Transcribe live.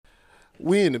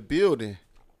We in the building.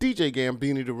 DJ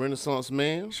Gambini, the Renaissance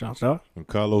Man. Shouts out. And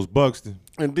Carlos Buxton.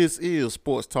 And this is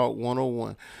Sports Talk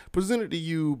 101. Presented to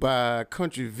you by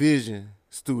Country Vision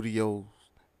Studios.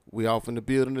 We off in the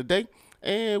building today.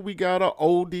 And we got an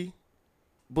oldie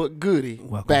but goodie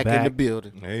back in the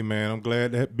building. Hey, man, I'm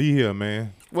glad to be here,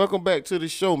 man. Welcome back to the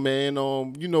show, man.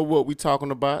 You know what we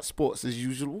talking about, sports as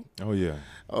usual. Oh, yeah.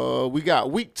 We got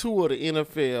week 2 of the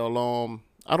NFL.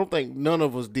 I don't think none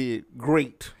of us did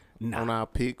great on our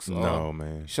picks. No,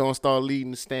 man. Sean started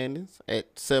leading the standings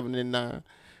at 7-9.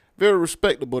 Very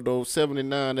respectable, though.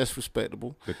 7-9, that's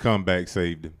respectable. The comeback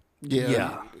saved him.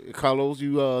 Yeah. Carlos,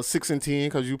 you 6-10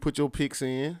 because you put your picks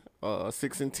in.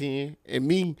 6-10. And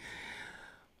me,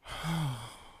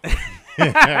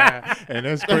 and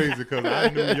that's crazy because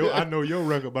I know your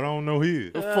record, but I don't know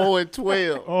his.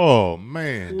 4-12. Oh,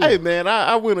 man. Hey, man,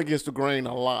 I went against the grain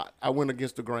a lot. Yeah,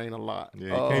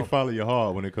 you can't follow your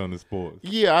heart when it comes to sports.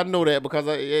 Yeah, I know that because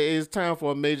it's time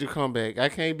for a major comeback. I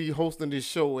can't be hosting this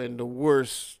show and the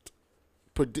worst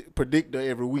predictor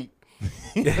every week.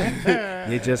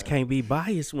 You just can't be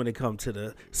biased when it comes to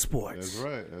the sports.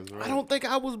 That's right. I don't think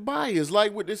I was biased.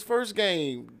 Like with this first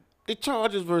game, the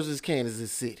Chargers versus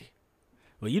Kansas City.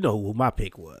 Well, you know who my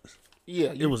pick was.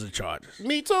 Yeah. It was the Chargers.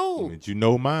 Me too. But you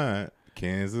know mine,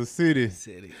 Kansas City.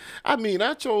 I mean,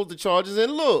 I chose the Chargers,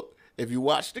 and look, if you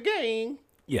watch the game,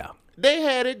 Yeah, they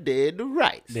had it dead to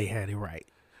rights. they had it right.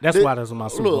 That's why that was my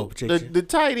Super Bowl prediction. The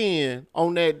tight end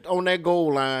on that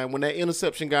goal line when that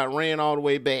interception got ran all the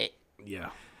way back,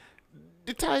 Yeah,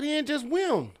 the tight end just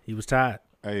won. he was tired.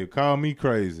 Hey, call me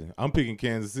crazy. I'm picking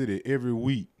Kansas City every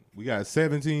week. We got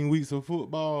 17 weeks of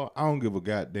football. I don't give a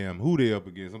goddamn who they up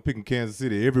against. I'm picking Kansas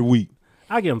City every week.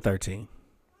 I give him 13.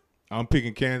 I'm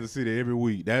picking Kansas City every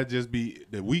week. That just be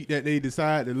the week that they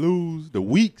decide to lose, the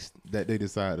weeks that they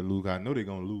decide to lose. I know they're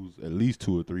going to lose at least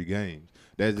 2 or 3 games.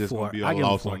 That's just going to be a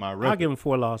loss on my record. I'll give him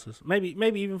 4 losses.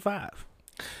 Maybe even 5.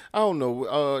 I don't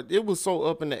know. It was so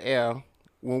up in the air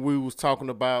when we was talking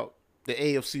about the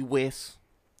AFC West.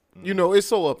 You know, it's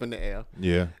so up in the air.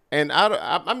 Yeah. And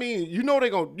I mean,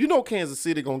 Kansas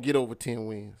City gonna get over 10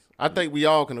 wins. I think we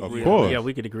all can agree. Of course. On that. Yeah,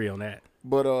 we could agree on that.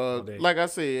 But like I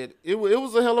said, it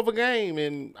was a hell of a game,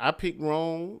 and I picked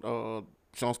wrong.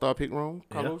 Sean Starr picked wrong.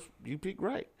 Carlos, you picked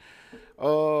right.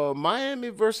 Miami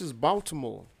versus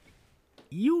Baltimore.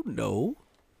 You know.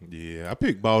 Yeah, I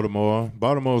picked Baltimore.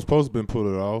 Baltimore's supposed to been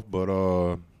pulling it off, but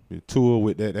Tua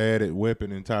with that added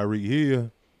weapon in Tyreek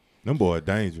Hill, them boys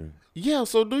dangerous. Yeah,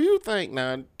 so do you think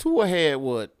now Tua had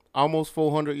what? Almost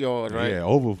 400 yards, right? Yeah,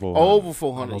 over 400. Over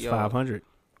 400 Almost yards. 500.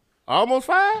 Almost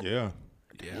 5? Yeah.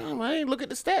 Damn, I ain't look at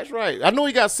the stats right. I know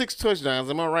he got 6 touchdowns.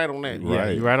 Am I right on that? Yeah,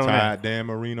 you're right on that. Dan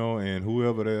Marino and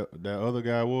whoever that other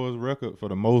guy was record for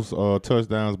the most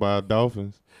touchdowns by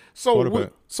Dolphins.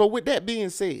 So with that being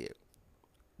said,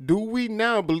 do we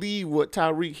now believe what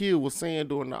Tyreek Hill was saying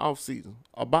during the offseason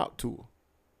about Tua?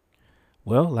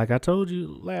 Well, like I told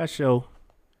you last show,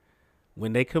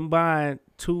 when they combine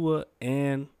Tua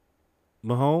and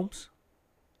Mahomes,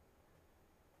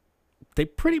 they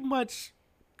pretty much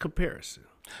comparison.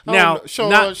 Now,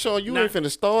 Sean, you ain't finna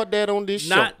start that on this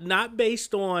show. Not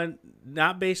based on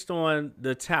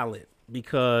the talent,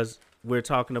 because we're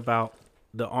talking about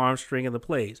the arm string and the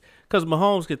plays. Because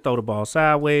Mahomes can throw the ball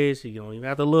sideways. He don't even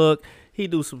have to look. He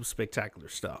do some spectacular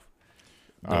stuff.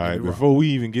 All right, before we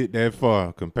even get that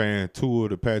far, comparing Tua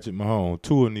to Patrick Mahomes,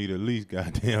 Tua need at least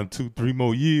goddamn 2-3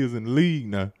 more years in the league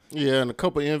now. Yeah, and a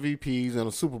couple MVPs and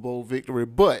a Super Bowl victory.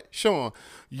 But, Sean,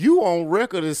 you on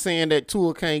record as saying that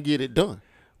Tua can't get it done.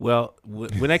 Well,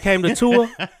 when it came to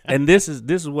Tua, and this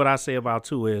is what I say about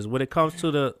Tua is when it comes to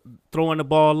the throwing the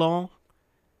ball long,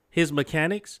 his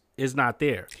mechanics is not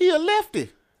there. He a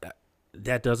lefty.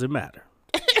 That doesn't matter.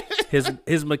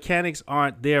 His mechanics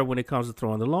aren't there when it comes to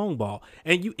throwing the long ball.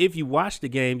 And if you watch the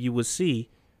game, you would see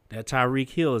that Tyreek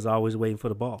Hill is always waiting for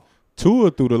the ball.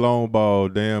 Tua threw the long ball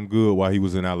damn good while he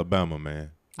was in Alabama,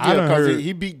 man. Yeah, because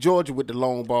he beat Georgia with the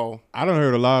long ball. I done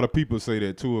heard a lot of people say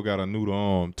that Tua got a noodle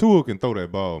arm. Tua can throw that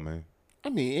ball, man. I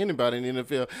mean, anybody in the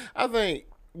NFL. I think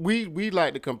we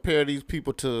like to compare these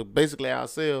people to basically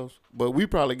ourselves, but we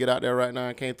probably get out there right now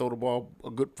and can't throw the ball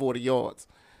a good 40 yards.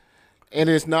 And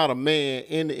it's not a man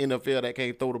in the NFL that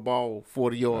can't throw the ball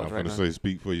 40 yards right now. I'm going to say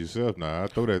speak for yourself now. I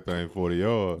throw that thing 40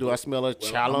 yards. Do I smell a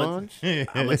challenge? I'm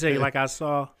going to tell you, like I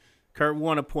saw, Kurt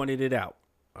Warner pointed it out.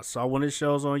 I saw one of his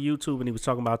shows on YouTube, and he was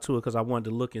talking about Tua because I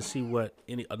wanted to look and see what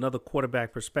another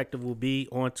quarterback perspective will be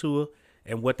on Tua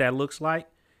and what that looks like.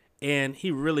 And he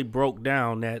really broke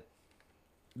down that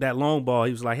long ball.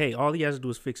 He was like, hey, all he has to do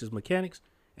is fix his mechanics,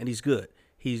 and he's good.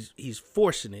 He's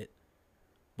forcing it,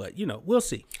 But we'll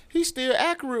see. He's still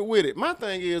accurate with it. My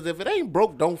thing is, if it ain't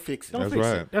broke, don't fix it. Don't That's fix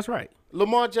right. it. That's right.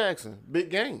 Lamar Jackson, big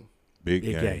game. Big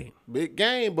Big game. game. Big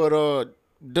game, but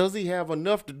does he have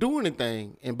enough to do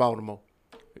anything in Baltimore?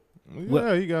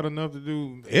 Yeah, he got enough to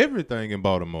do everything in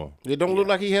Baltimore. It don't look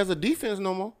like he has a defense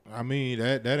no more. I mean,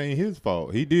 that ain't his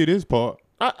fault. He did his part.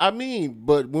 I mean,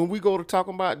 but when we go to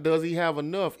talking about does he have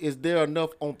enough, is there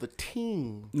enough on the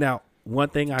team Now, one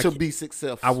thing to be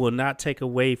successful? I will not take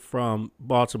away from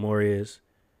Baltimore is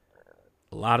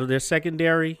a lot of their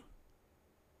secondary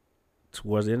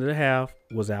towards the end of the half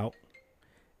was out,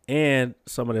 and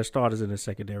some of their starters in the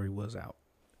secondary was out.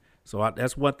 So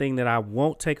that's one thing that I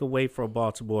won't take away from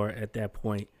Baltimore at that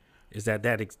point is that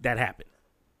happened.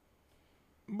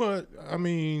 But I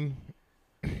mean,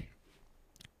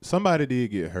 somebody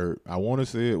did get hurt. I want to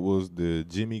say it was the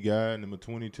Jimmy guy, number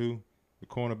 22, the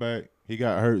cornerback. He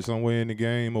got hurt somewhere in the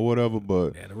game or whatever.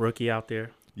 But Yeah, the rookie out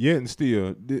there. yet and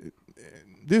still,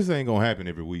 this ain't gonna happen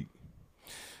every week.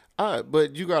 All right,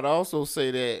 but you got to also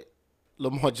say that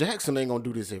Lamar Jackson ain't going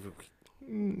to do this every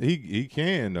week. He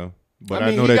can though. But I I,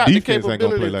 mean, know he that got the defense ain't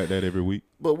gonna play capability. like that every week.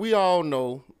 But we all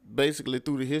know, basically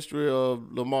through the history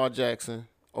of Lamar Jackson,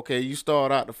 okay, you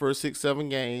start out the first 6, 7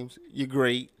 games, you're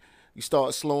great. You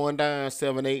start slowing down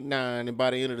 7, 8, 9, and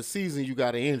by the end of the season, you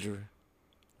got an injury.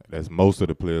 That's most of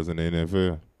the players in the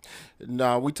NFL.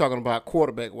 Nah, we talking about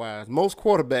quarterback-wise. Most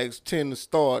quarterbacks tend to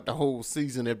start the whole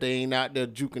season if they ain't out there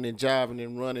juking and jiving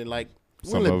and running like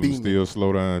Some Willie of them Beeman. still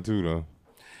slow down too though.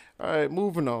 All right,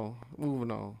 moving on.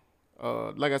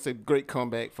 Like I said, great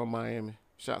comeback from Miami.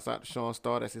 Shouts out to Sean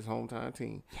Starr. That's his hometown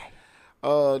team.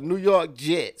 New York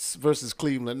Jets versus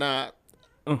Cleveland. Now,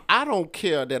 I don't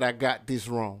care that I got this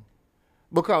wrong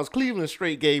because Cleveland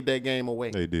straight gave that game away.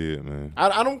 They did, man.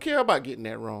 I don't care about getting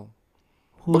that wrong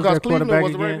Who's because their Cleveland quarterback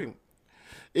was the right again? team.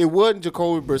 It wasn't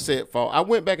Jacoby Brissett's fault. I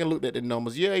went back and looked at the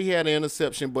numbers. Yeah, he had an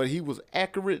interception, but he was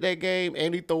accurate that game,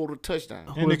 and he threw a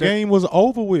touchdown. And the game was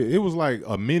over with. It was like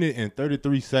a minute and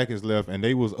 33 seconds left, and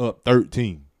they was up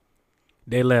 13.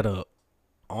 They let a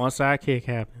onside kick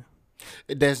happen.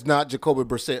 That's not Jacoby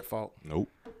Brissett's fault. Nope.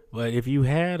 But if you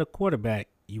had a quarterback,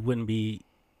 you wouldn't be,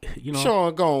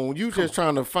 Sean Gone, you just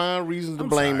trying to find reasons to I'm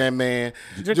blame sorry. that man.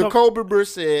 Jacob- Jacoby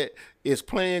Brissett is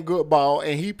playing good ball,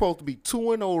 and he supposed to be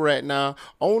 2-0 right now,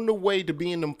 on the way to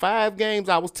being them 5 games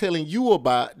I was telling you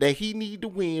about that he need to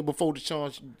win before Deshaun.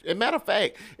 As a matter of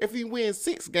fact, if he wins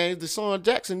 6 games, Deshaun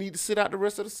Jackson need to sit out the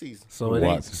rest of the season. So it ain't.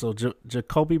 Watson. So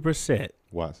Jacoby Brissett,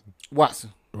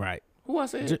 Watson, right? who I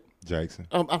said? Jackson.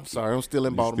 I'm sorry, I'm still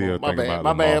in You Baltimore. still My thinking bad,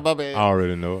 about my Lamar. bad, my bad. I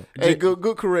already know it. Hey,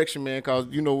 good correction, man, because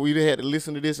we had to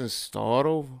listen to this and start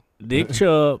over. Nick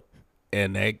Chubb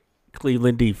and that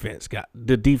Cleveland defense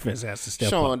the defense has to step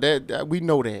Sean, up. that we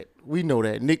know that. We know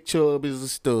that. Nick Chubb is a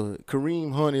stud.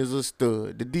 Kareem Hunt is a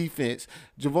stud. The defense,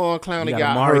 Javon Clowney You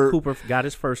got Amari hurt. Cooper got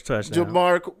his first touchdown.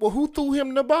 Well, who threw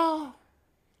him the ball?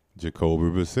 Jacoby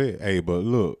Brissett. Hey, but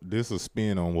look, this is a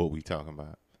spin on what we talking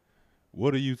about.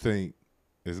 What do you think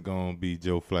is going to be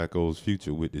Joe Flacco's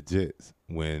future with the Jets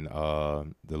when the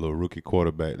little rookie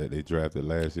quarterback that they drafted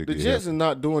last year? The get Jets healthy? is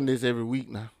not doing this every week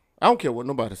now. I don't care what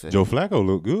nobody says. Joe Flacco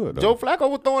looked good, though. Joe Flacco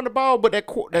was throwing the ball, but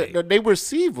they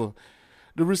receiver,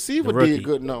 the receiver rookie. did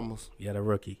good numbers. Yeah, the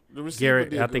rookie. The receiver Garrett,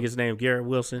 did I good. think his name Garrett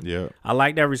Wilson. Yeah. I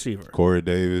like that receiver. Corey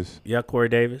Davis. Yeah, Corey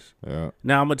Davis. Yeah.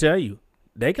 Now I'm gonna tell you,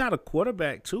 they got a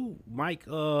quarterback too, Mike.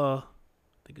 I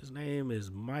think his name is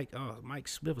Mike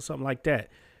Smith or something like that.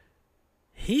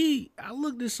 I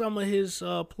looked at some of his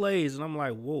plays and I'm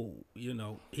like, whoa,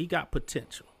 he got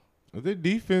potential. Their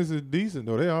defense is decent,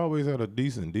 though. They always had a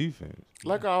decent defense.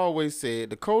 Like I always said,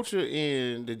 the culture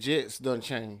in the Jets done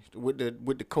changed with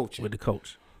the coaching. With the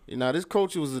coach. Now, this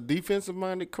coach was a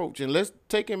defensive-minded coach, and let's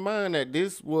take in mind that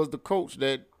this was the coach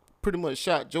that pretty much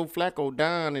shot Joe Flacco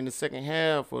down in the second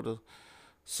half of the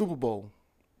Super Bowl.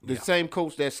 The same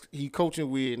coach that's he coaching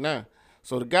with now.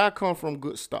 So the guy come from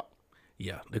good stock.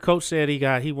 Yeah, the coach said he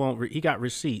got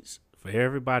receipts for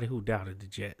everybody who doubted the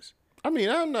Jets. I mean,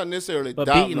 I'm not necessarily But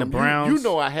doubting beating the them. Browns- You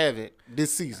know I haven't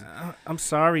this season. I'm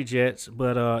sorry, Jets,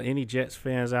 but any Jets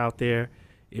fans out there,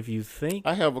 if you think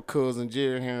I have a cousin,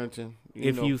 Jerry Harrington.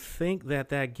 you think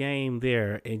that game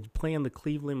there and playing the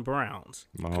Cleveland Browns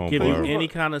My could give you homeboy, any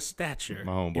kind of stature,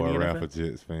 my in the homeboy NFL? Rafa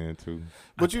Jets fan, too.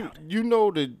 But you know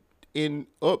that in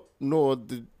up north,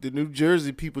 the New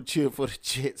Jersey people cheer for the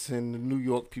Jets and the New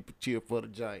York people cheer for the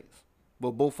Giants.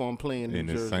 But both of them play in New In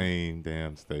the Jersey. same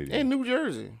damn stadium. In New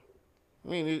Jersey. I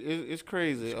mean, it's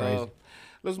crazy. It's crazy.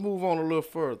 Let's move on a little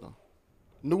further.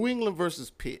 New England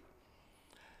versus Pitt.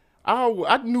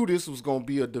 I knew this was going to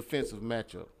be a defensive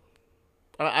matchup.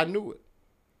 I knew it.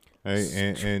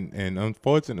 Hey, and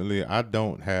unfortunately, I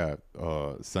don't have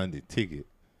Sunday ticket,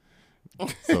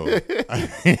 so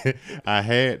I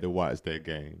had to watch that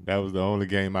game. That was the only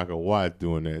game I could watch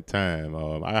during that time.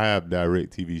 I have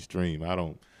DirecTV Stream. I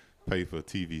don't pay for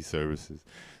TV services,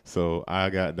 so I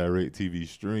got DirecTV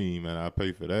Stream, and I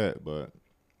pay for that. But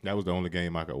that was the only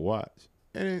game I could watch,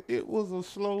 and it was a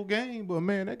slow game. But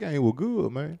man, that game was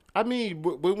good, man. I mean,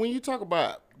 but when you talk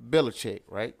about Belichick,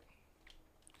 right?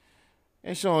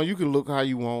 And Sean, you can look how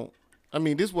you want. I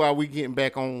mean, this is why we getting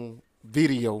back on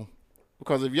video.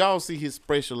 Because if y'all see his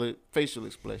facial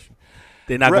expression.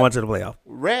 They're not going to the playoff.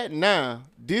 Right now,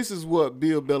 this is what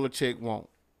Bill Belichick want.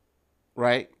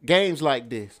 Right? Games like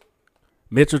this.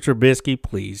 Mitchell Trubisky,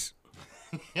 please.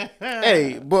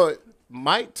 Hey, but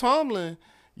Mike Tomlin,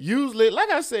 usually,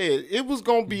 like I said, it was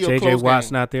going to be a close J.J. Watt's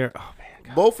game. not there. Oh, man.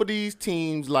 God. Both of these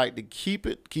teams like to keep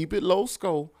it low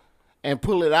score and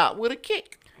pull it out with a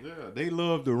kick. Yeah, they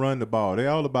love to run the ball. They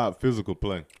all about physical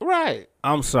play. Right.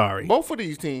 I'm sorry. Both of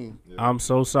these teams. I'm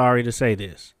so sorry to say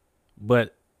this,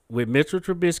 but with Mitchell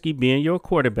Trubisky being your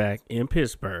quarterback in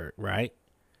Pittsburgh, right,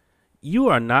 you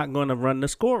are not going to run the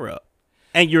score up.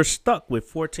 And you're stuck with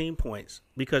 14 points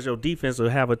because your defense will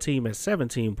have a team at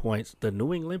 17 points, the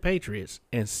New England Patriots,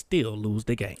 and still lose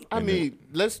the game. I mean,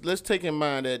 let's take in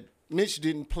mind that Mitch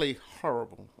didn't play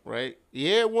horrible, right?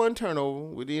 He had one turnover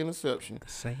with the interception.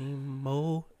 Same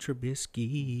old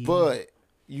Trubisky. But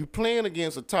you playing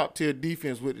against a top-tier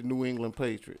defense with the New England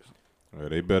Patriots.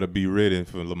 They better be ready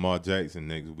for Lamar Jackson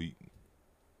next week.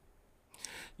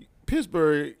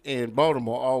 Pittsburgh and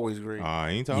Baltimore always great. I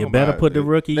ain't talking You about better put the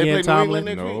rookie They play in, New Tomlin.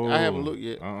 England next week? I haven't looked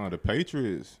yet. The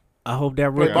Patriots. I hope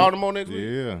that Play rookie. Baltimore next week?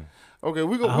 Yeah. Okay,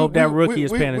 I hope that rookie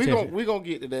is paying attention. We're going to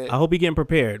get to that. I hope he getting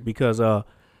prepared because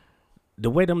the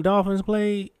way them Dolphins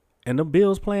play and the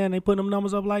Bills playing, they put them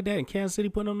numbers up like that, and Kansas City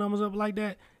putting them numbers up like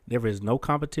that. There is no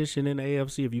competition in the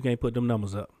AFC if you can't put them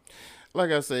numbers up.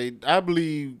 Like I say, I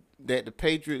believe that the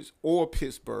Patriots or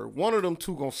Pittsburgh, one of them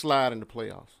two going to slide in the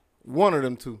playoffs. One of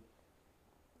them two.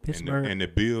 Pittsburgh. And the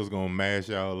Bills going to mash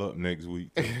y'all up next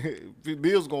week. The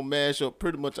Bills gonna mash up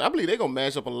pretty much. I believe they're gonna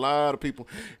mash up a lot of people.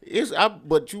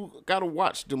 But you gotta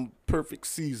watch them perfect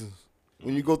seasons.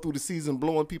 When you go through the season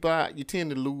blowing people out, you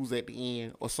tend to lose at the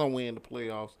end or somewhere in the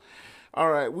playoffs. All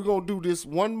right, we're gonna do this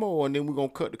one more, and then we're gonna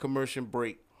cut the commercial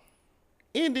break.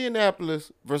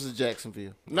 Indianapolis versus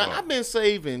Jacksonville. Now I've been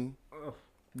saving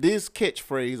this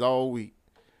catchphrase all week.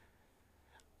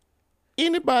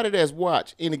 Anybody that's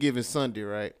watched Any Given Sunday,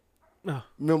 right? Oh.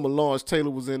 Remember Lawrence Taylor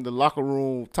was in the locker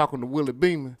room talking to Willie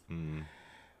Beeman?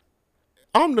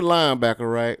 I'm the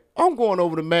linebacker, right? I'm going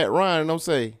over to Matt Ryan and I'm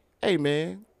saying, hey,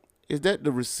 man, is that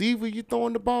the receiver you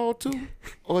throwing the ball to?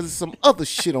 Or is it some other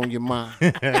shit on your mind?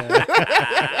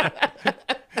 Yeah,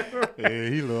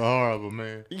 he look horrible,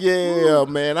 man. Yeah,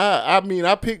 man. I mean,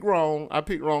 I picked wrong.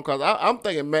 Because I'm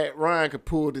thinking Matt Ryan could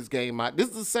pull this game out. This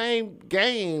is the same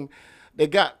game that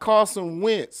got Carson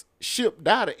Wentz shipped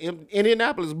out of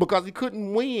Indianapolis because he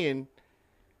couldn't win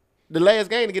the last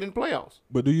game to get in the playoffs.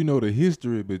 But do you know the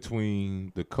history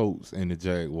between the Colts and the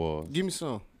Jaguars? Give me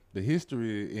some. The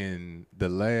history in the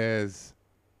last,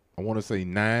 I want to say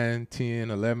 9, 10,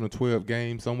 11, or 12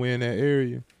 games, somewhere in that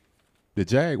area, the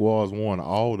Jaguars won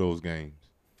all those games.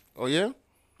 Oh, yeah?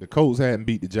 The Colts hadn't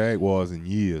beat the Jaguars in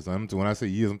years. When I say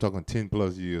years, I'm talking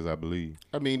 10-plus years, I believe.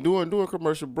 I mean, during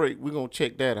commercial break, we're going to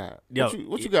check that out. Yo,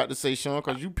 what you got to say, Sean?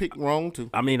 Because you picked wrong, too.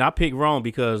 I mean, I picked wrong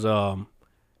because,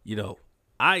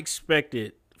 I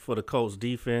expected for the Colts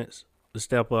defense to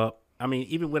step up. I mean,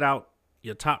 even without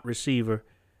your top receiver,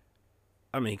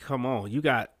 I mean, come on. You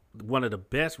got one of the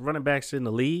best running backs in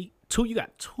the league. You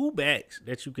got two backs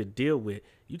that you could deal with.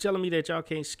 You telling me that y'all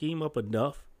can't scheme up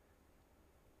enough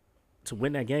to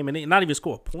win that game and not even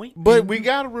score a point? But we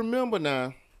got to remember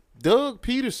now, Doug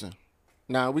Peterson.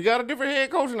 Now, we got a different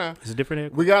head coach now. It's a different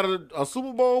head coach. We got a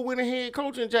Super Bowl winning head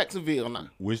coach in Jacksonville now.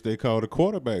 Which they call the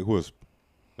quarterback whisper.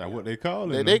 That's what they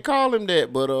call him. They call him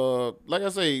that, but like I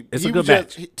say, It's he a good was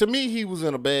match. to me, he was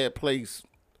in a bad place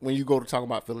when you go to talk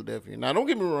about Philadelphia. Now, don't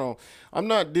get me wrong. I'm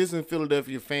not dissing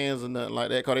Philadelphia fans or nothing like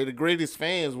that because they're the greatest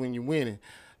fans when you're winning.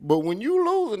 But when you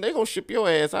losing, they're going to ship your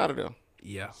ass out of there.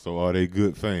 Yeah. So are they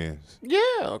good fans?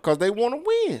 Yeah, because they want to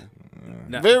win.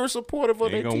 Now, Very supportive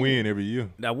of They their ain't team. going to win every year.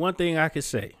 Now, one thing I could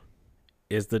say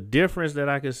is the difference that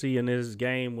I could see in this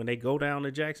game when they go down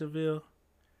to Jacksonville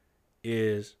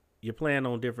is you're playing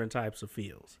on different types of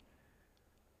fields.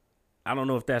 I don't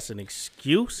know if that's an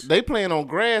excuse. They playing on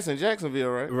grass in Jacksonville,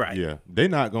 right? Right. Yeah, they're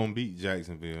not going to beat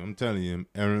Jacksonville. I'm telling you.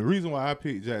 And the reason why I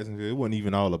picked Jacksonville, it wasn't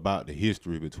even all about the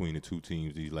history between the two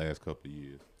teams these last couple of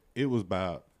years. It was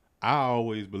about I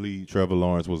always believed Trevor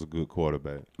Lawrence was a good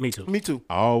quarterback. Me too. Me too.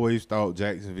 I always thought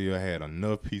Jacksonville had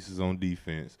enough pieces on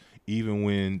defense, even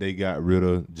when they got rid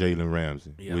of Jalen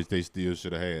Ramsey, Yeah. which they still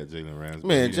should have had Jalen Ramsey.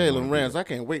 Man, He didn't wanna Jalen do Ramsey, that. I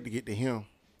can't wait to get to him.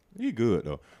 He good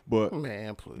though. But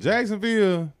Man, please.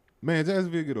 Jacksonville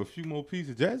get a few more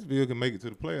pieces. Jacksonville can make it to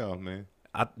the playoffs, man.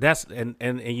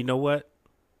 And you know what?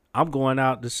 I'm going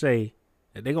out to say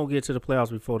that they're gonna get to the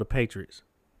playoffs before the Patriots.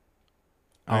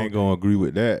 I ain't gonna agree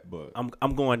with that, but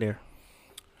I'm going there.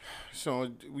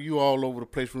 Sean, you all over the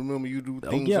place. Remember, you do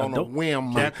things yeah, on a don't-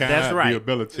 whim. That- Kind that's of right.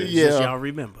 Bill Belichick. Yeah. Just y'all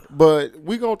remember. But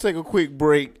we're going to take a quick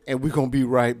break, and we're going to be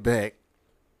right back.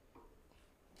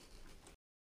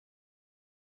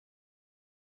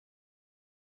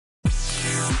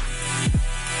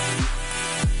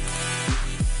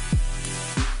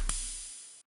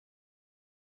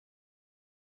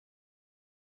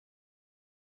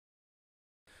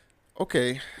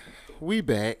 Okay, we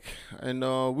back, and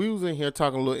we was in here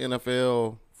talking a little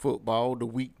NFL football the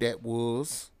week that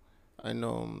was,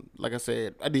 and like I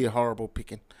said, I did horrible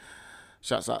picking.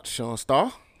 Shouts out to Sean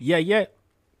Starr, Yeah.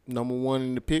 number one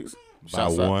in the picks. by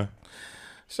Shouts out, one.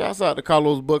 shouts out to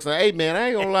Carlos Bucks. And, hey man, I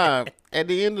ain't gonna lie. At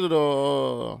the end of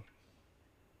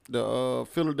the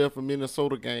Philadelphia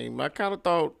Minnesota game, I kind of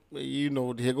thought, here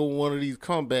go one of these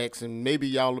comebacks, and maybe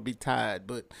y'all will be tired,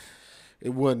 but it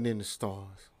wasn't in the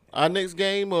stars. Our next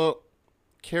game up,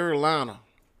 Carolina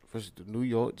versus the New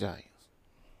York Giants.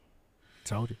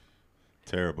 Told you.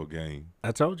 Terrible game.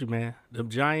 I told you, man. Them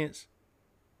Giants.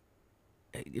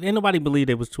 Ain't nobody believe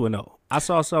they was 2-0. I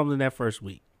saw something that first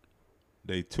week.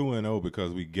 They 2-0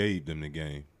 because we gave them the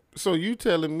game. So you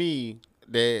telling me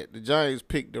that the Giants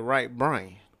picked the right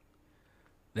brain?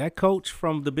 That coach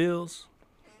from the Bills,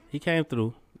 he came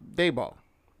through. They ball.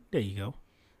 There you go.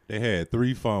 They had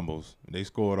 3 fumbles. They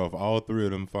scored off all 3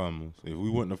 of them fumbles. If we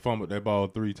wouldn't have fumbled that ball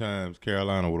 3 times,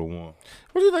 Carolina would have won.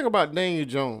 What do you think about Daniel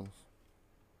Jones?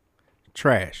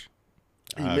 Trash.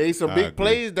 He I- made some I big agree.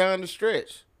 plays down the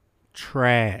stretch. They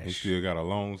Trash. still got a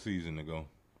long season to go.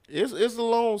 It's a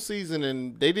long season,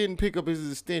 and they didn't pick up his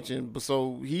extension, but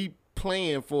so he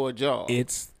playing for a job.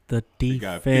 It's the They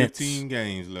got defense. 15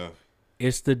 games left.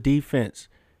 It's the defense.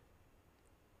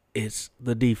 It's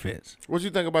the defense. What you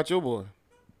think about your boy?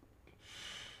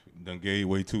 Done gave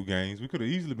away 2 games. We could have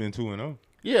easily been 2-0.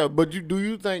 Yeah, but do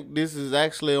you think this is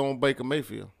actually on Baker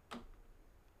Mayfield?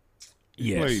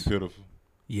 He Yes. played pitiful.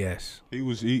 Yes.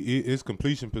 His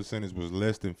completion percentage was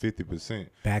less than 50%.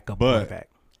 Backup But- quarterback.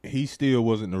 He still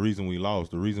wasn't the reason we lost.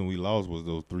 The reason we lost was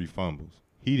those 3 fumbles.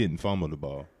 He didn't fumble the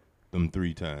ball them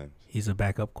 3 times. He's a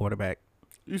backup quarterback.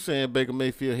 You saying Baker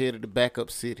Mayfield headed to backup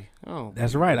city? Oh,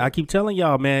 That's right. I keep telling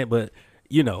y'all, man, but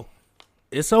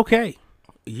it's okay.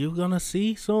 You're gonna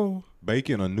see soon.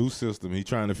 Baking a new system. He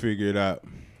trying to figure it out.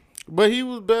 but he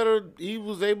was better. He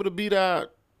was able to beat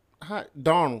out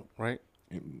Darnold, right?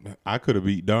 I could have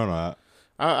beat Darnold.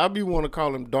 I be want to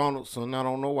call him Donaldson. I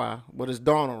don't know why, but it's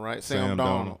Donald, right? Sam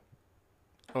Darnold.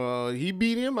 He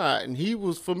beat him out, and he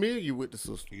was familiar with the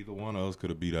system. Either one of us could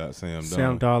have beat out Sam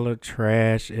Sam Darnold. Dollar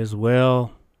trash as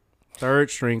well. Third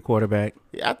string quarterback.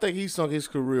 Yeah, I think he sunk his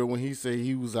career when he said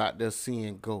he was out there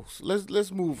seeing ghosts.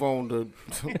 Let's move on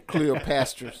to clear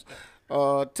pastures.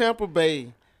 Tampa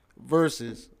Bay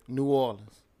versus New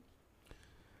Orleans.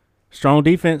 Strong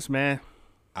defense, man.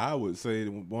 I would say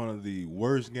one of the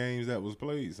worst games that was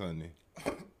played Sunday.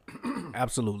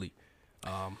 Absolutely.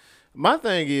 My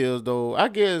thing is, though, I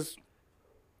guess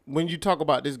when you talk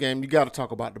about this game, you got to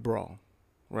talk about the brawl,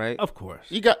 right? Of course.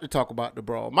 You got to talk about the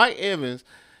brawl. Mike Evans,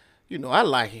 I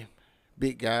like him.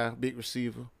 Big guy, big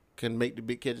receiver, can make the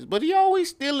big catches. But he always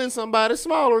stealing somebody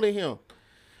smaller than him.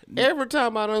 Every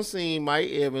time I done seen Mike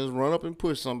Evans run up and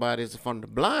push somebody from the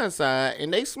blind side,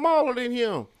 and they smaller than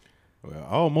him. Well,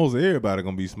 almost everybody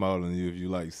gonna be smaller than you if you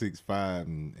like 6'5"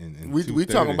 and We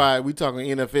 230. we talking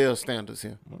NFL standards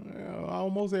here. Well,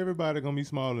 almost everybody gonna be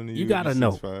smaller than you. You if gotta you're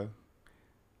know. 6'5".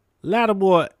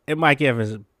 Lattimore and Mike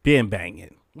Evans been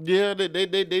banging. Yeah, they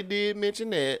did mention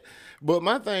that. But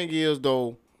my thing is,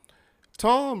 though,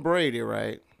 Tom Brady,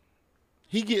 right?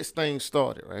 He gets things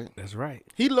started, right? That's right.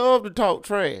 He loved to talk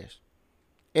trash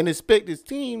and expect his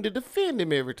team to defend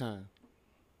him every time.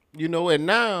 And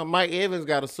now Mike Evans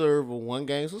got to serve a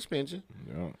 1-game suspension.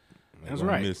 Yeah, That's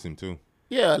gonna right. Miss him too.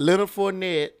 Yeah, Leonard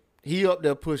Fournette, he up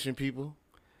there pushing people.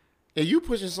 And you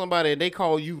pushing somebody and they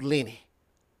call you Lenny.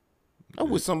 I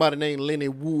wish somebody named Lenny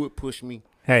Wood push me.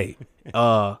 Hey,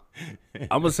 I'm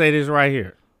gonna say this right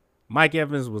here. Mike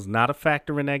Evans was not a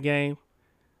factor in that game.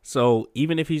 So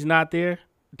even if he's not there,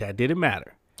 that didn't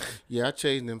matter. Yeah, I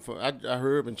changed him I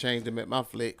heard and changed him at my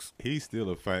flex. He's still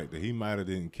a factor. He might have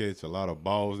didn't catch a lot of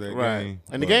balls that Right. game.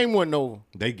 And the but game wasn't over.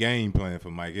 They game plan for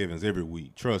Mike Evans every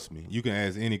week. Trust me. You can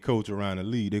ask any coach around the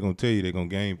league. They're gonna tell you they're gonna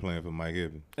game plan for Mike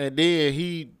Evans. And then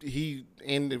he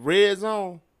in the red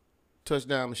zone,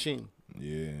 touchdown machine.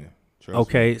 Yeah. Trust me.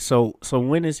 Okay, so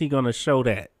when is he gonna show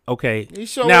that? Okay, He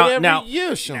showed Now- it every now-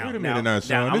 year, Sean. Wait a Now- minute now, now,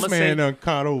 Sean. This I'ma man say- done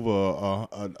caught over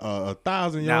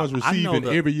 1,000 Now, yards I know receiving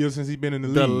the- every year since he's been in the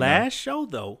league. the now. last show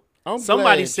though, I'm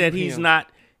somebody glad said you he's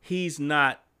him.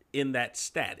 not in that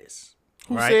status.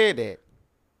 Who right? said that?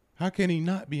 How can he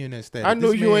not be in that status? I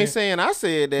know This you man- ain't saying I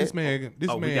said that. This man,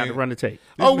 We got to run the tape.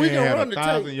 This Oh, we man gonna had run the tape.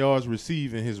 1,000 yards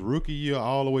receiving his rookie year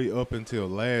all the way up until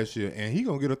last year, and he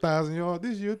gonna get 1,000 yards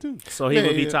this year too. So he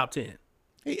would be Yeah. top 10.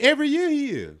 Every year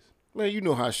he is. Man, you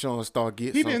know how Sean Starr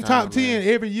gets. He been sometimes, top 10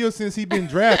 man. every year since he been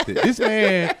drafted. This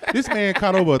man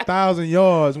caught over 1,000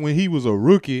 yards when he was a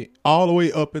rookie, all the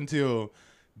way up until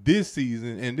this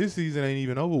season, and this season ain't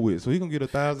even over with. So he gonna get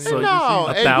 1,000 So yards. No,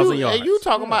 this a and 1,000 you, and yards. you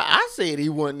talking about? I said he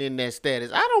wasn't in that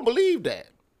status. I don't believe that.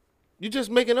 You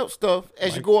just making up stuff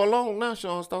as you go along now,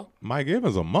 Sean Starr. Mike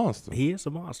Evans a monster. He is a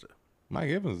monster. Mike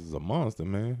Evans is a monster,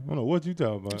 man. I don't know what you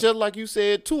talking about. Just like you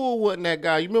said, Tua wasn't that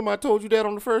guy. You remember I told you that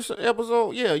on the first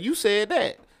episode? Yeah, you said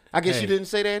that. I guess Hey. you didn't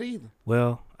say that either.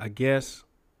 Well, I guess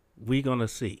we gonna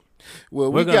see. Well,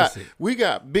 We're gonna see. we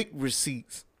got big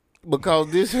receipts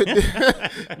because this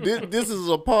this is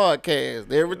a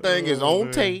podcast. Everything is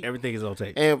on tape. Everything is on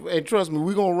tape. And trust me,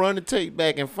 we're going to run the tape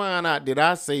back and find out, did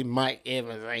I say Mike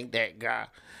Evans ain't that guy?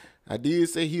 I did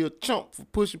say he a chump for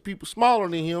pushing people smaller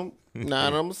than him. Now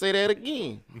I'm going to say that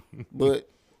again. But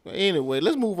anyway,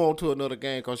 let's move on to another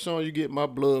game because, Sean, you get my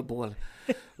blood boiling.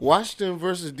 Washington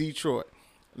versus Detroit.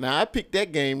 Now, I picked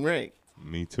that game right.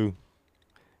 Me too.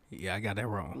 Yeah, I got that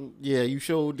wrong. Yeah, you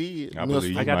sure did. I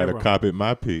believe you I might got that have wrong. copied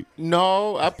my pick.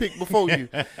 No, I picked before you.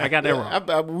 I got that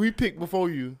wrong. We picked before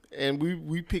you, and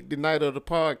we picked the night of the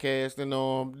podcast.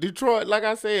 And Detroit, like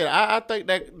I said, I think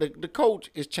that the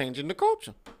coach is changing the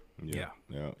culture. Yeah.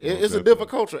 It's a different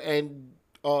culture. And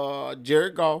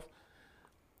Jared Goff,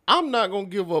 I'm not gonna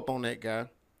give up on that guy,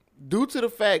 due to the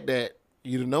fact that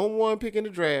you're the number one pick in the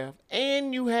draft,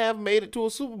 and you have made it to a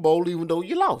Super Bowl even though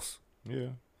you lost. Yeah.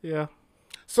 Yeah.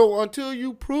 So until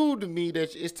you prove to me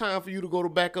that it's time for you to go to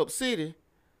backup city,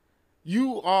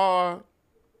 you are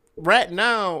right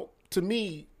now. To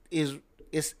me,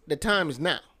 it's the time is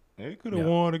now. They could have Yeah.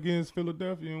 won against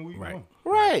Philadelphia in week Right. one.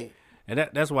 Right. And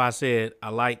that's why I said I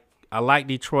like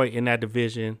Detroit in that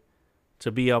division to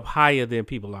be up higher than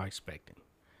people are expecting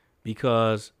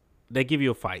because they give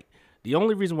you a fight. The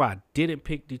only reason why I didn't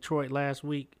pick Detroit last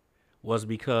week was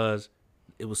because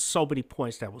it was so many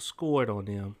points that was scored on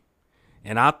them.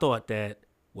 And I thought that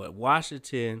what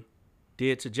Washington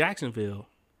did to Jacksonville,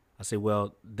 I said,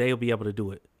 well, they'll be able to do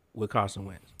it with Carson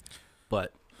Wentz.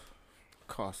 But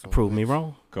Carson prove me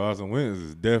wrong. Carson Wentz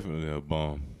is definitely a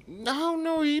bum.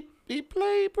 No, he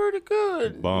played pretty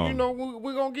good. Bomb. You know,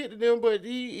 we're gonna get to them, but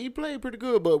he played pretty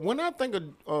good. But when I think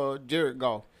of Jared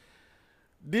Goff,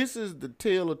 this is the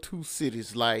tale of two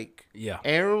cities. Like Yeah.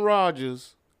 Aaron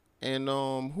Rodgers and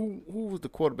who was the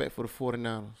quarterback for the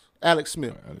 49ers? Alex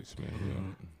Smith. Alex Smith, yeah.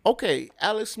 Okay,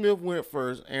 Alex Smith went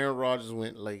first. Aaron Rodgers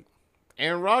went late.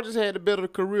 Aaron Rodgers had a better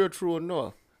career, true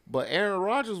enough. But Aaron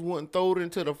Rodgers wasn't thrown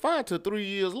into the fire till 3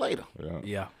 years later.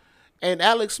 Yeah. And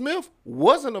Alex Smith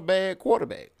wasn't a bad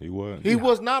quarterback. He was. He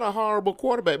was not a horrible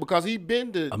quarterback because he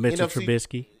been to A Mitchell NFC.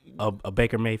 Trubisky, a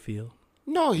Baker Mayfield.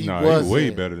 No, he Nah, he wasn't. way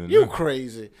better than you. them.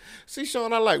 Crazy. See,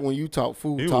 Sean, I like when you talk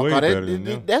food He talk. way That- better than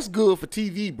them. that's good for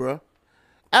TV, bruh.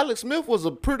 Alex Smith was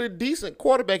a pretty decent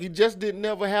quarterback. He just didn't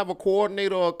never have a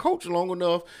coordinator or a coach long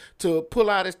enough to pull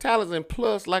out his talents. And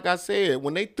plus, like I said,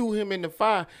 when they threw him in the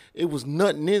fire, it was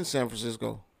nothing in San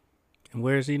Francisco. And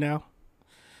where is he now?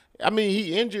 I mean,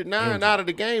 he injured 9 out of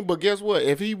the game, but guess what?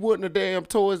 If he wouldn't have damn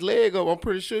tore his leg up, I'm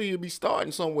pretty sure he'd be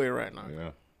starting somewhere right now.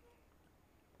 Yeah.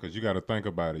 Because you got to think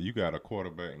about it. You got a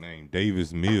quarterback named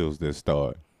Davis Mills that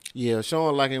started. Yeah,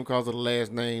 Sean like him because of the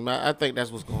last name. I think that's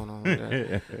what's going on.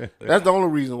 That's the only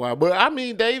reason why. But I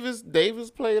mean, Davis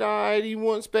played all right. He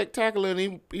wasn't spectacular,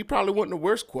 and he probably wasn't the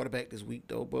worst quarterback this week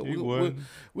though. But He we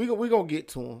wasn't. gonna get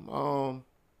to him.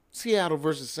 Seattle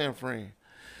versus San Fran.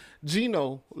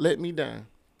 Geno let me down.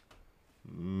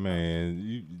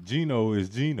 Man, Geno is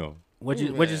Geno. What'd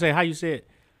you say? How you said?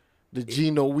 The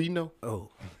Geno we know. Oh,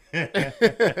 I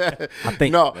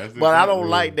think No, That's but I don't exactly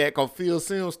like that because Phil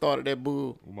Simms started that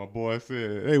bull. My boy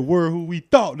said they were who we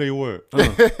thought they were.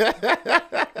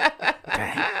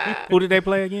 Who did they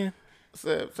play again?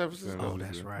 San Francisco. Oh,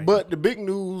 that's right. But the big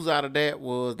news out of that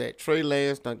was that Trey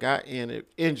Lance done got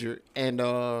injured, and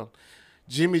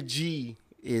Jimmy G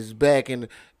is back, and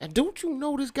don't you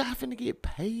know this guy finna get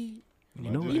paid? You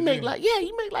know He make like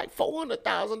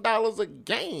 $400,000 a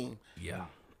game. Yeah.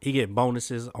 He get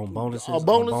bonuses on bonuses. On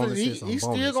Bonuses. bonuses on He's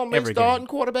bonus still gonna make every starting game.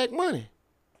 quarterback money.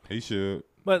 He should.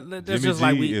 But that's Jimmy just G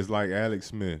like we. is like Alex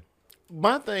Smith.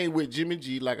 My thing with Jimmy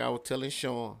G, like I was telling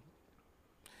Sean,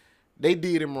 they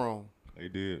did him wrong They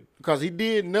did. because he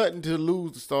did nothing to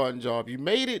lose the starting job. You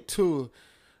made it to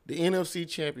the NFC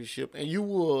Championship, and you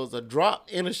was a drop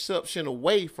interception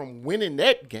away from winning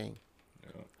that game.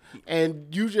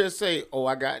 And you just say, "Oh,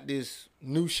 I got this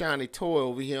new shiny toy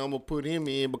over here. I'm gonna put him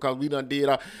in because we done did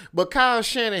all." But Kyle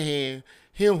Shanahan,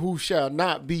 him who shall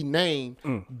not be named,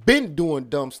 been doing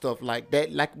dumb stuff like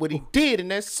that, like what he did in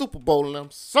that Super Bowl. And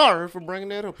I'm sorry for bringing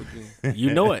that up again.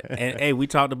 You know it. And hey, we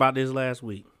talked about this last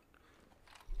week.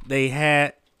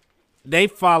 They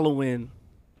following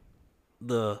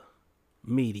the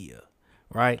media,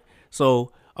 right?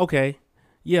 So, okay,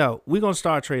 yeah, we're going to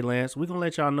start Trey Lance. We're going to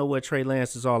let y'all know what Trey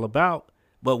Lance is all about,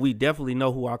 but we definitely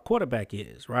know who our quarterback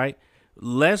is, right?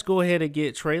 Let's go ahead and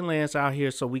get Trey Lance out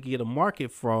here so we can get a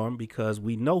market for him because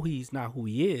we know he's not who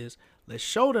he is. Let's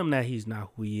show them that he's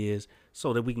not who he is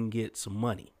so that we can get some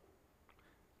money.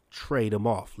 Trade him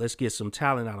off. Let's get some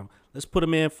talent out of him. Let's put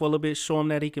him in for a little bit, show him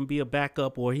that he can be a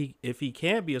backup, or if he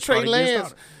can be a Trey starter, he can be a Lance,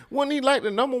 starter. wasn't he like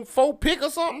the number 4 pick or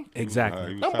something? Exactly.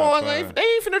 He was Them top boys five. they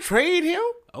ain't finna trade him.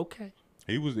 Okay.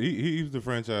 He was the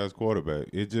franchise quarterback.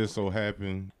 It just so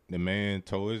happened the man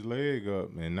tore his leg up,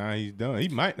 and now he's done. He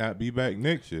might not be back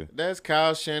next year. That's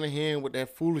Kyle Shanahan with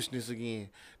that foolishness again.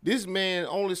 This man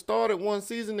only started 1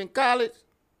 season in college.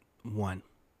 One.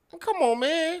 Come on,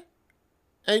 man.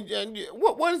 And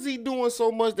what is he doing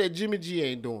so much that Jimmy G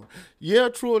ain't doing? Yeah,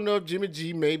 true enough, Jimmy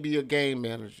G may be a game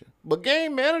manager. But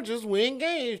game managers win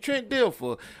games. Trent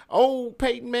Dilfer, old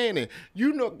Peyton Manning.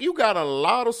 You know, you got a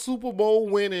lot of Super Bowl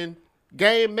winning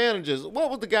game managers. What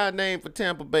was the guy named for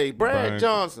Tampa Bay? Brad Brian-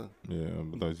 Johnson. Yeah,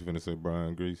 I thought you were finna say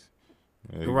Brian Grease.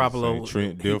 Yeah, Garoppolo-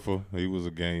 Trent Dilfer. He was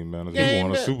a game manager. He Game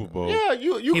won a ma- Super Bowl. Yeah,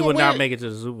 you He can would not win. make it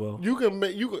to the Super Bowl. You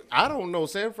can. I don't know.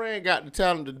 San Fran got the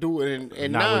talent to do it,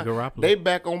 and Not now with Garoppolo. they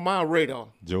back on my radar.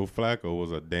 Joe Flacco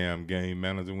was a damn game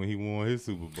manager when he won his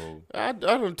Super Bowl. I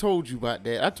done told you about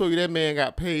that. I told you that man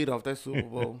got paid off that Super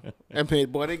Bowl. That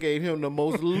man, boy, they gave him the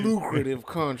most lucrative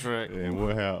contract. And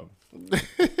what happened?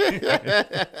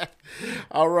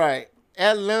 All right,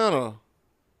 Atlanta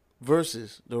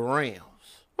versus the Rams.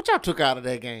 What y'all took out of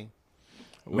that game?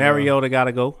 Mariota got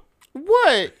to go.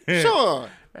 What, Sean?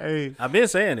 Hey, I've been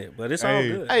saying it, but it's all Hey.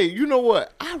 good. Hey, you know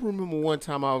what? I remember one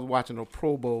time I was watching a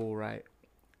Pro Bowl, right?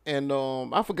 And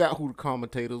I forgot who the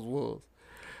commentators was.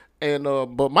 And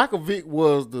but Michael Vick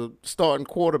was the starting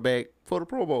quarterback for the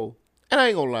Pro Bowl. And I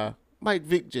ain't gonna lie, Mike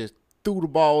Vick just threw the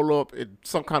ball up in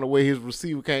some kind of way. His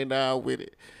receiver came down with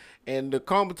it. And the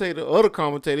other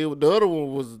commentator, the other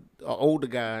one was an older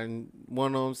guy, and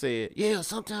one of them said, "Yeah,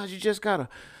 sometimes you just gotta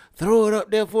throw it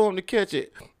up there for him to catch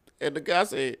it." And the guy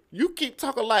said, "You keep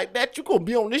talking like that, you gonna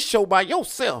be on this show by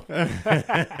yourself." For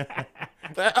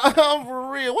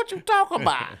real, what you talking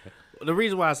about? The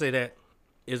reason why I say that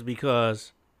is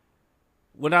because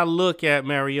when I look at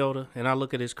Mariota and I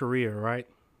look at his career, right?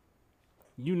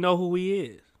 You know who he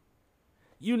is.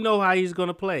 You know how he's going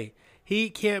to play. He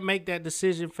can't make that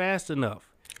decision fast enough.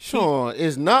 Sean,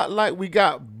 it's not like we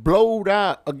got blowed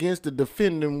out against the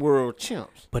defending world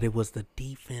champs. But it was the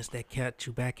defense that kept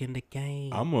you back in the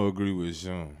game. I'm gonna agree with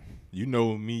Sean. You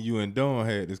know, me, you, and Don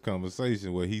had this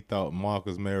conversation where he thought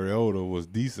Marcus Mariota was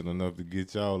decent enough to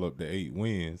get y'all up to 8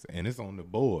 wins, and it's on the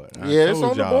board. Yeah, it's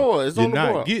told on the y'all, board. It's you're on the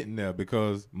not board. getting there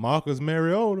because Marcus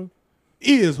Mariota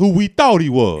is who we thought he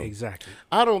was. Exactly.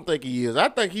 I don't think he is. I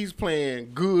think he's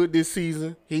playing good this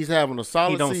season. He's having a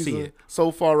solid don't see season it. so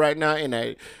far right now in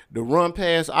the run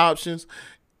pass options.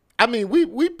 I mean,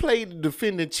 we played the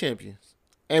defending champions,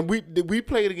 and we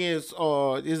played against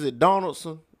is it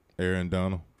Donaldson? Aaron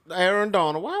Donald. Aaron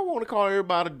Donald. Why I want to call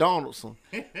everybody Donaldson?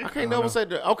 I can't never say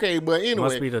that. Okay, but anyway.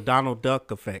 Must be the Donald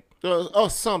Duck effect. Or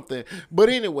something. But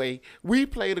anyway, we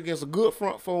played against a good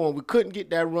front four and we couldn't get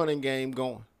that running game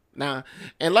going. Now,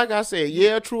 and like I said,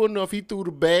 yeah, true enough, he threw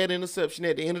the bad interception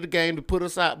at the end of the game to put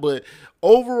us out. But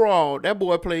overall, that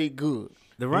boy played good.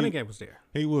 The running game was there.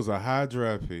 He was a high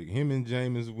draft pick. Him and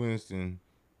Jameis Winston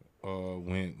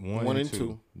went one and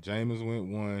two. Jameis went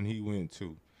 1, he went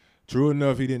 2. True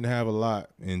enough, he didn't have a lot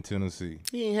in Tennessee.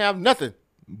 He ain't have nothing.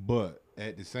 But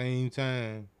at the same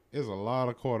time, there's a lot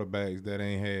of quarterbacks that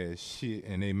ain't had shit,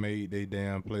 and they made their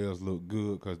damn players look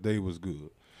good because they was good.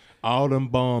 All them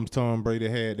bombs Tom Brady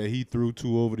had that he threw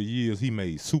to over the years, he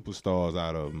made superstars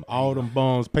out of them. All them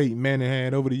bombs Peyton Manning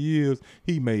had over the years,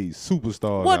 he made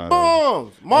superstars What out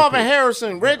bombs? Marvin Okay.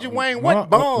 Harrison, Reggie Wayne, of them. what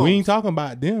bombs? We ain't talking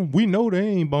about them. We know they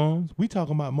ain't bombs. We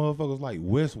talking about motherfuckers like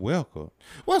Wes Welker,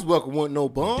 Wes Welker wasn't no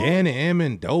bomb. Danny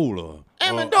Amendola.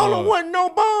 Amendola wasn't no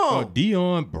bomb.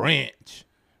 Dion Branch.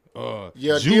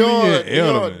 Yeah, Julian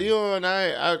Edelman. Dion,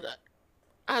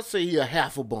 I say he a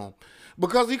half a bomb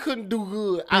because he couldn't do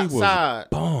good He was outside.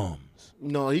 bombs.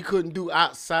 No, he couldn't do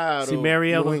outside See, of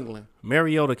Mariota, New England.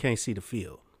 Mariota can't see the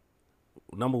field.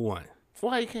 Number one.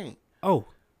 Why he can't? Oh,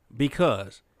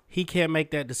 because he can't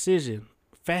make that decision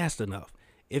fast enough.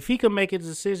 If he could make his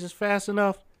decisions fast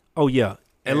enough, oh yeah,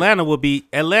 Atlanta would be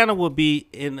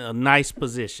in a nice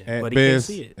position. But he can't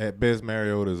see it. At best,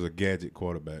 Mariota is a gadget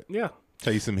quarterback. Yeah.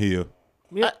 Taysom Hill.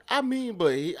 Yeah. I mean,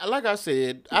 but like I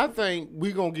said, I think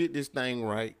we gonna get this thing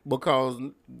right because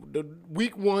the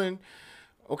week one,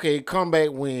 okay,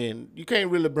 comeback win. You can't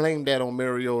really blame that on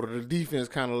Mariota. The defense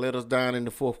kind of let us down in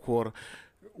the fourth quarter.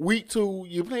 Week two,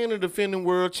 you're playing the defending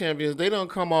world champions. They done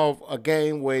come off a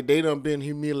game where they done been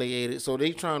humiliated, so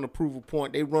they trying to prove a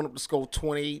point. They run up the score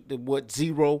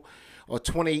 28-0 or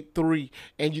 28-3,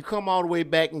 and you come all the way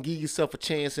back and give yourself a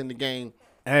chance in the game.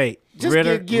 Hey, Just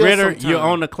Ritter, give some you're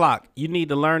time. on the clock. You need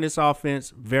to learn this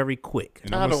offense very quick.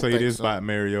 And I I'm going don't to say think this so. about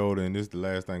Mariota, and this is the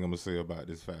last thing I'm going to say about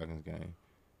this Falcons game.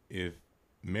 If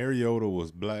Mariota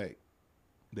was black,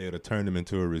 they would have turned him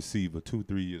into a receiver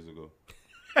 2-3 years ago.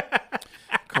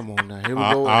 Come on now, here we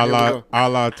go. A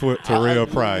la Terrell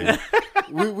Pryor.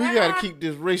 We got to keep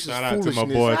this racist Shout out to foolishness.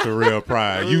 my boy Terrell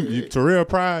Pryor. Terrell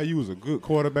Pryor, you was a good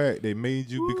quarterback. They made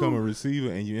you become a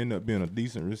receiver, and you end up being a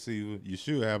decent receiver. You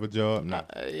should have a job. Nah,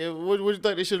 Yeah, what you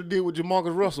think they should have did with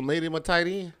Jamarcus Russell? Made him a tight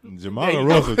end? Jamal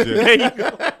Russell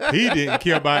just he didn't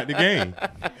care about the game.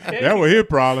 That was his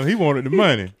problem. He wanted the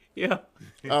money. Yeah.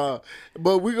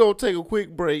 But we're going to take a quick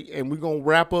break, and we're going to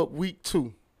wrap up week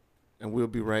 2, and we'll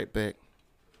be right back.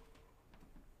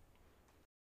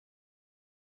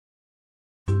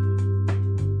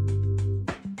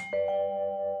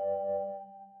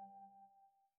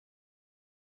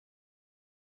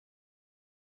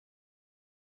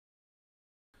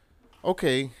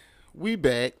 Okay, we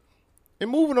back. And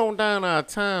moving on down our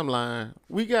timeline,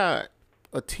 we got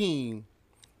a team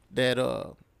that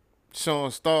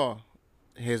Sean Starr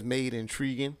has made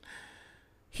intriguing.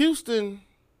 Houston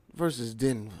versus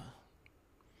Denver.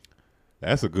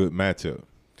 That's a good matchup.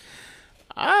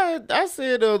 I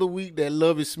said the other week that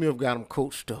Lovie Smith got him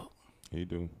coached up. He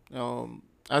do.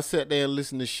 I sat there and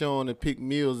listened to Sean and picked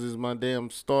Mills as my damn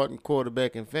starting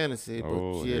quarterback in fantasy. But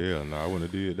Oh, shit, yeah. No, I wouldn't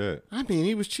have did that. I mean,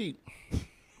 he was cheap.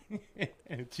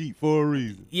 Cheat for a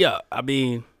reason. Yeah, I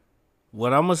mean,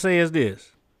 what I'm gonna say is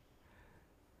this: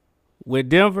 with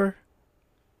Denver,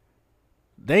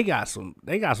 they got some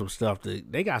stuff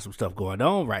going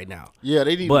on right now. Yeah,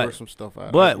 they need to work some stuff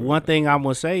out. But one thing I'm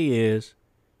gonna say is,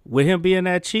 with him being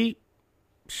that cheap,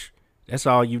 that's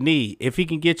all you need. If he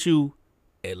can get you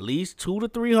at least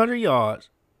 200 to 300 yards,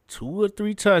 2 or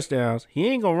 3 touchdowns, he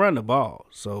ain't gonna run the ball.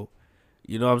 So,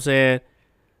 you know what I'm saying?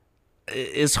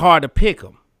 It's hard to pick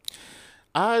him.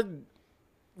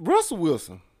 Russell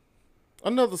Wilson,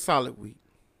 another solid week,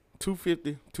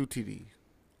 250, 2 TDs.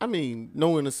 I mean,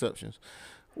 no interceptions.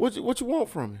 What you want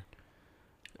from him?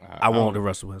 I want the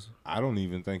Russell Wilson. I don't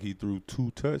even think he threw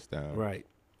 2 touchdowns. Right.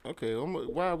 Okay,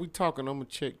 while are we talking, I'm gonna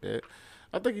check that.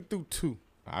 I think he threw 2.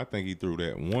 I think he threw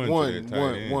that one to that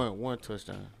tight end. One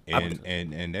touchdown.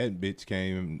 And that bitch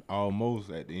came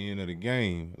almost at the end of the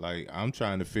game. Like, I'm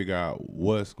trying to figure out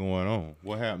what's going on.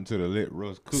 What happened to the let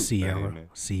Russ cook thing, man?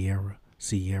 Sierra.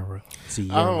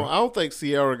 I don't think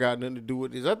Sierra got nothing to do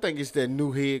with this. I think it's that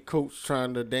new head coach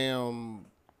trying to damn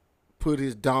put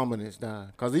his dominance down.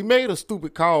 Because he made a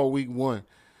stupid call week 1.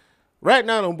 Right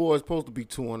now, them boys supposed to be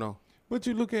 2-0. But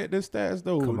you look at the stats,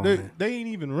 though. Come on, man. They ain't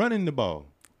even running the ball.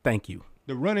 Thank you.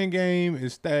 The running game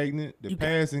is stagnant. The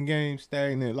passing game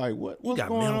stagnant. Like, what's You got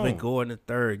going Melvin on? Gordon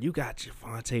III. You got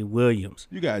Javonte Williams.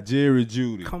 You got Jerry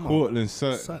Judy, Come Cortland on.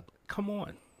 Sutton. Come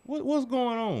on. What's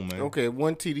going on, man? Okay,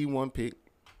 1 TD, 1 pick.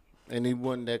 And he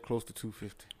wasn't that close to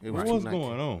 250. It was What's 219.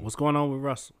 going on? What's going on with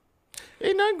Russell?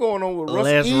 Ain't nothing going on with Russell.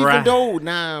 Let's Even ride.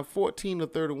 though 14 to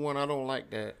 31, I don't like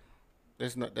that.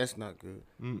 That's not good.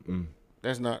 Mm-mm.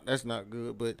 That's not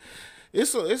good. But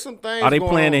it's some things. Are they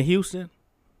going playing on. in Houston?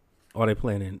 Or are they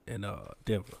playing in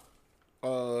Denver?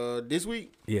 This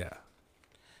week? Yeah.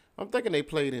 I'm thinking they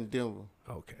played in Denver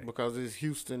Okay. because it's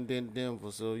Houston then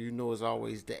Denver, so you know it's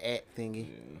always the at thingy.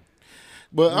 Yeah.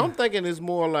 But I'm thinking it's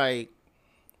more like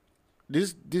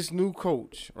this new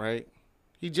coach, right?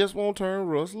 He just won't turn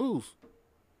Russ loose.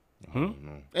 I don't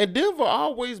know. And Denver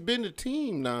always been the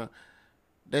team now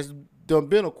that's done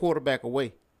been a quarterback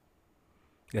away.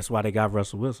 That's why they got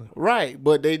Russell Wilson. Right,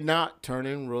 but they not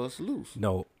turning Russ loose.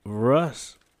 No,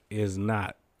 Russ is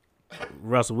not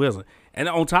Russell Wilson. And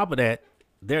on top of that,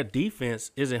 their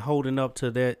defense isn't holding up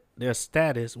to their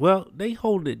status. Well, they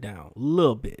hold it down a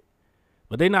little bit,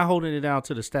 but they're not holding it down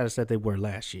to the status that they were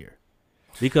last year,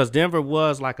 because Denver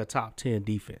was like a top 10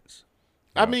 defense.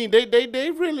 I mean, they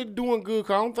really doing good.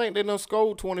 'Cause I don't think they done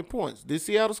scored 20 points. Did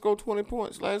Seattle score 20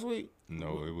 points last week?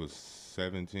 No, it was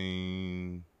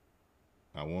 17.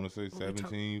 I want to say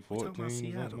 17, 14, about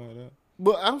Seattle. something like that.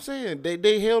 But I'm saying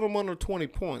they held them under 20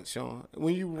 points, Sean.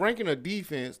 When you ranking a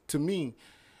defense, to me,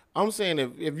 I'm saying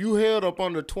if you held up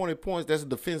under 20 points, that's a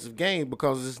defensive game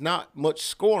because there's not much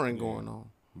scoring going on.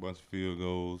 Bunch of field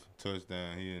goals,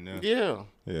 touchdown here and there. Yeah.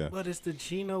 Yeah. But it's the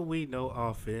Geno we know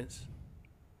offense.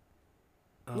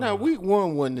 Now, week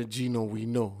 1 wasn't the Geno we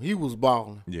know. He was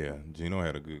balling. Yeah, Geno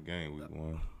had a good game week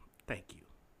 1. Thank you.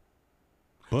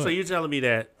 But So you're telling me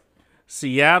that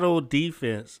Seattle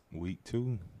defense week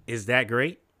 2, is that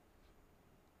great?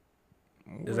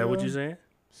 Is that what well, you're saying?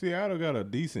 Seattle got a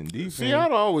decent defense.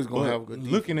 Seattle always going but to have a good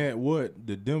defense. looking at what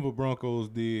the Denver Broncos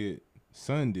did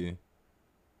Sunday,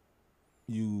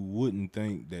 you wouldn't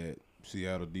think that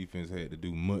Seattle defense had to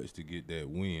do much to get that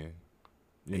win.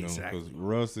 You know, Exactly. because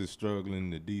Russ is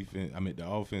struggling, the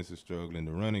offense is struggling,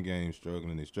 the running game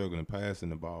struggling, they're struggling passing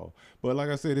the ball. But like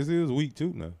I said, this is week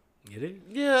 2 now. It is.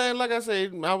 Yeah, and like I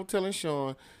said, I was telling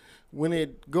Sean, when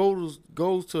it goes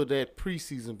to that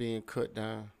preseason being cut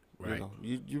down, Right.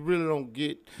 you really don't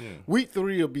get Yeah. week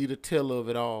 3 will be the tell of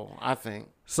it all, I think.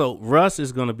 So Russ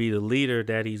is going to be the leader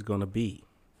that he's going to be,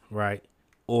 right?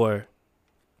 Or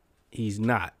he's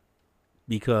not,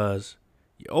 because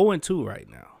you're 0-2 right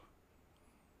now.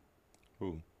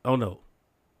 Who? Oh no,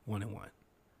 1-1.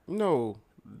 No,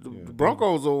 the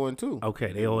Broncos 0-2.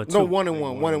 Okay, they 0-2. No,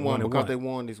 1-1, 1-1 because 1-1. they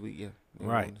won this week. Yeah, They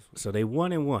won Right. this week. So they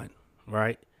 1-1,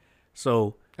 right?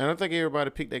 So And I think everybody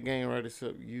picked that game right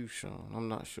except you, Sean. I'm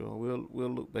not sure. We'll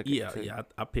look back. yeah, at the tape. yeah,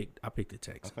 I picked the I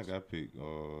Texans. think I picked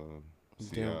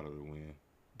Seattle to win.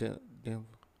 Denver.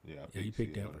 Yeah, I Yeah, you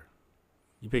picked Seattle. Denver.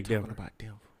 You picked Talking Denver. about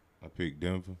Denver. I picked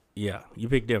Denver. Yeah, you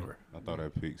picked Denver. I thought I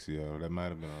picked Seattle. That might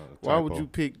have been a Why typo. would you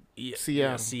pick Yeah,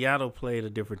 Seattle? Yeah, Seattle played a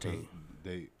different team.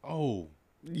 You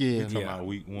Yeah. talking Yeah. about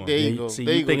week 1. There you Yeah, go. see,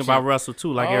 There you you go, think about Sean. Russell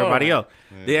too, like All everybody right. else.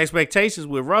 Yeah. The expectations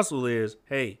with Russell is,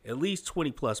 hey, at least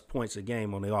 20 plus points a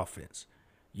game on the offense.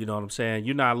 You know what I'm saying?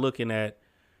 You're not looking at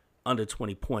under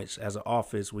 20 points as an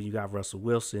offense when you got Russell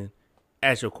Wilson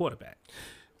as your quarterback.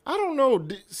 I don't know.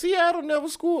 Seattle never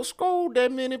scored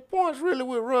that many points really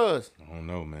with Russ. I don't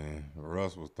know, man.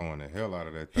 Russ was throwing the hell out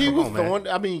of that He thing. was on, man. throwing.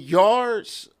 I mean,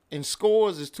 yards and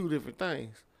scores is two different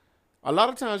things. A lot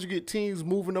of times you get teams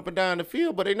moving up and down the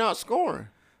field, but they're not scoring.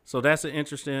 So that's an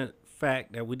interesting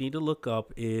fact that we need to look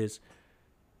up is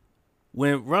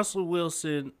when Russell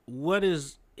Wilson, what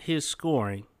is his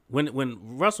scoring? When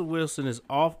Russell Wilson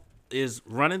is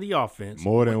running the offense.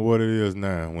 More than what it is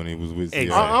now when he was with Exactly.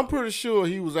 Seattle. I'm pretty sure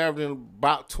he was averaging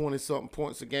about 20-something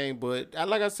points a game. But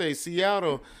like I say,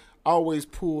 Seattle always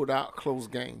pulled out close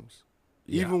games.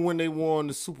 Yeah. Even when they won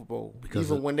the Super Bowl. Because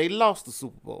even of- when they lost the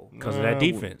Super Bowl. Because of that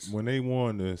defense. When they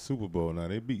won the Super Bowl, now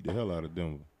they beat the hell out of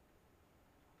Denver.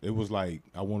 It was like,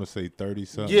 I want to say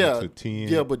 30-something to 10.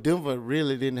 Yeah, but Denver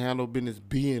really didn't have no business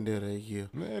being there that year.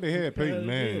 Man, they had Peyton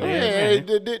Manning. Yeah, Yeah,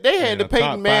 they had And the a top Peyton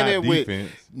five Manning with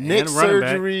defense. neck And running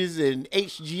back. surgeries and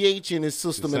HGH in his The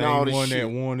system same and all this one shit. that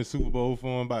won the Super Bowl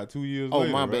for him about 2 years Oh,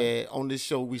 later. my right? bad. On this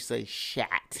show, we say shot.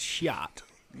 Shot.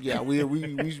 Yeah,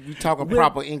 we talking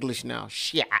proper English now.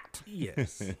 Shot.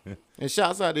 Yes. And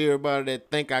shouts out to everybody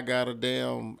that think I got a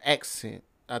damn accent.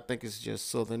 I think it's just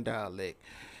Southern dialect.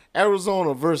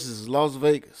 Arizona versus Las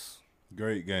Vegas.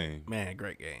 Great game. Man,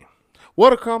 great game.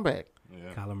 What a comeback.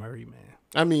 Yeah. Kyler Murray, man.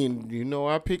 I mean,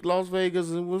 I picked Las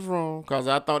Vegas and was wrong because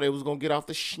I thought they was going to get off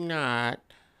the schneid.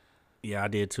 Yeah, I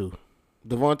did too.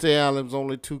 Devontae Adams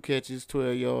only 2 catches,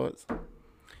 12 yards.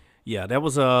 Yeah, that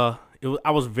was I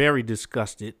was very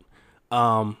disgusted,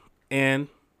 and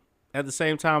at the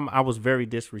same time, I was very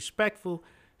disrespectful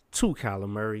to Kyler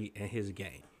Murray and his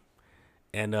game,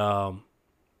 and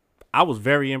I was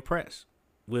very impressed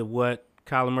with what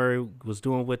Kyler Murray was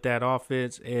doing with that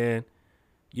offense, and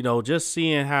just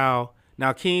seeing how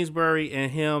now Kingsbury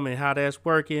and him and how that's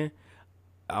working.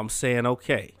 I'm saying,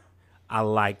 okay, I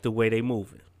like the way they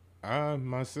moving. I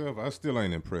still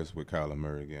ain't impressed with Kyler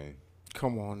Murray game.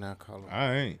 Come on now, Colin.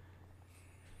 I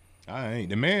ain't.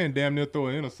 The man damn near throw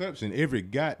an interception every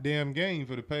goddamn game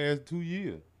for the past 2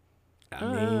 years. I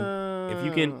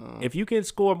mean, if you can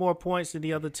score more points than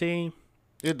the other team,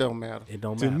 It don't matter. It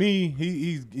don't To matter. me,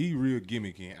 he's real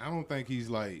gimmicky. I don't think he's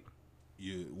like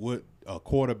what a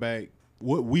quarterback.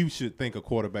 What we should think a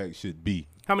quarterback should be.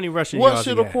 How many rushing What yards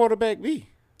should he a had? quarterback be?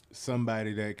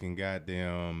 Somebody that can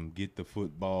goddamn get the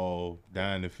football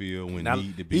down the field when Now,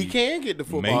 need to be. He can get the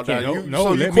football Make it, down. no, so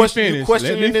let you me question, finish. You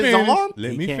questioning let me his finish. arm?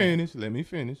 Let He me can. finish. Let me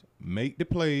finish. Make the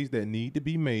plays that need to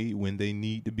be made when they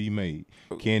need to be made.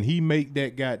 Can he make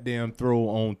that goddamn throw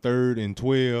on 3rd and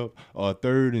 12 or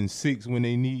 3rd and 6 when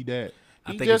they need that?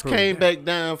 I He think just proved came that. back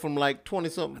down from like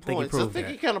 20-something think he points. I proved think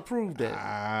that. he kind of proved that.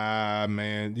 Ah,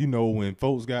 man, you know when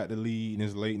folks got the lead and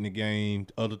it's late in the game,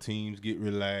 other teams get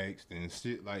relaxed and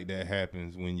shit like that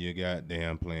happens when you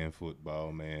goddamn playing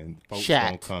football, man. Folks Shot.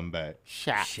 don't come back.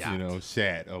 Shot. You know,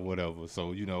 shat or whatever.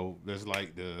 So, you know, that's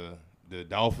like the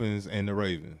Dolphins and the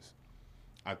Ravens.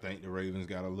 I think the Ravens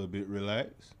got a little bit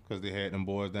relaxed because they had them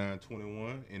boys down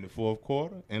 21 in the 4th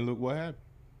quarter, and look what happened.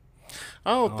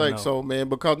 I don't think know. so, man,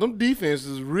 because them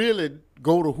defenses really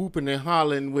go to hooping and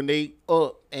hollering when they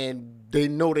up and they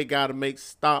know they got to make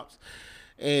stops.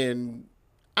 And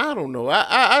I don't know.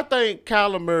 I think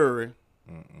Kyler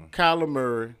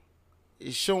Murray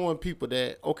is showing people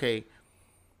that, okay,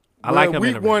 I like him in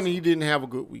week the one, red he didn't have a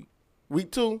good week. Week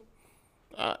two,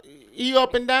 he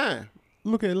up and down.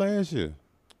 Look at last year.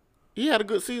 He had a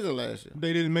good season last year.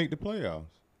 They didn't make the playoffs.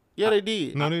 Yeah, they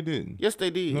did. No, they didn't. Yes, they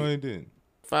did. No, they didn't.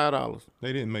 $5.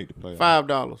 They didn't make the playoffs.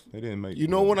 $5. They didn't make You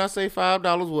the know playoffs. when I say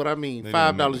 $5, what I mean? They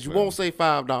didn't make $5. the You won't playoffs. say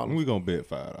 $5. We gonna bet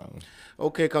 $5.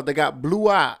 Okay, because they got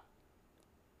blew out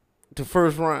the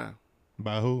first round.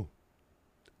 By who?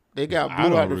 They got I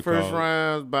blew out don't the first recall.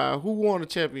 round by who won the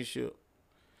championship?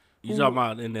 You talking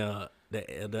about in the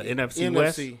NFC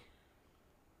West? NFC.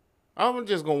 I'm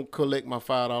just gonna collect my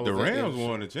 $5. The at Rams NFC.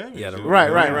 won the championship. Yeah, the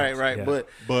Right. Yeah.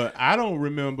 But I don't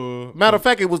remember. Matter of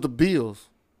fact, it was the Bills.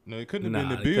 No, it couldn't Nah,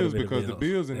 have it been the could've Bills been because the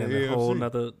Bills in the And a AFC.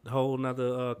 whole nother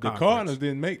The conference. Cardinals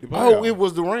didn't make the playoffs. Oh, it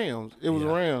was the Rams. It was the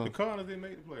The Rams. Cardinals didn't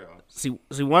make the playoffs.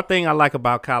 See, one thing I like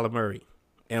about Kyler Murray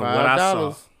and what I saw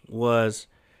 $5. was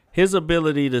his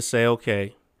ability to say,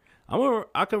 okay,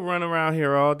 I could run around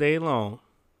here all day long.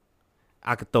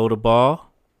 I could throw the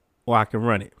ball or I can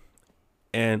run it.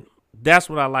 And that's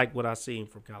what I like what I seen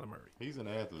from Kyler Murray. He's an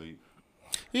athlete.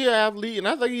 He an athlete, and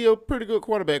I think he's a pretty good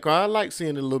quarterback. 'Cause I like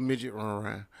seeing the little midget run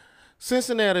around.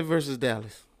 Cincinnati versus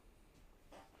Dallas.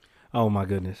 Oh my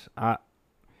goodness. I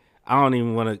don't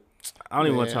even want to talk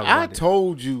Man, about I this.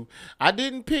 told you. I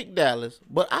didn't pick Dallas,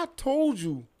 but I told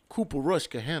you Cooper Rush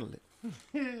could handle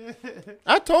it.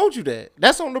 I told you that.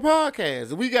 That's on the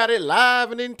podcast. We got it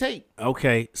live and in tape.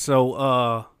 Okay,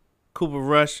 so Cooper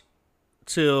Rush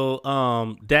till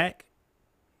Dak.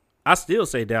 I still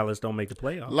say Dallas don't make the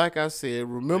playoffs. Like I said,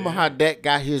 remember how Dak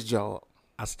got his job.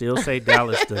 I still say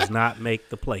Dallas does not make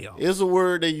the playoffs. It's a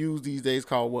word they use these days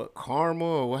called what? Karma?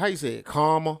 Or how you say it?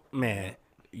 Karma? Man,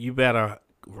 you better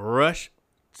rush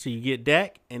till you get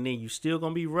Dak, and then you still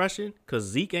gonna be rushing because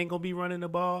Zeke ain't gonna be running the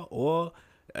ball. Or,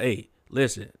 hey,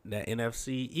 listen, that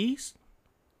NFC East,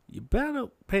 you better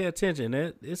pay attention.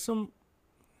 It's some.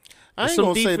 I ain't Some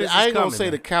gonna say defense that. is I ain't gonna coming, say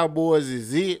man. the Cowboys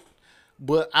is it,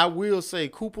 but I will say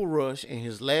Cooper Rush in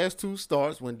his last two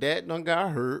starts when Dak done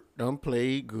got hurt, done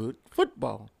played good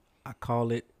football. I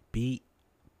call it B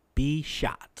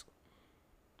shot.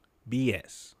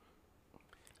 BS.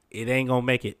 It ain't gonna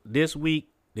make it this week.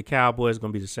 The Cowboys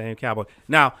gonna be the same Cowboy.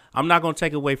 Now, I'm not gonna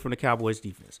take away from the Cowboys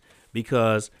defense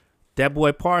because that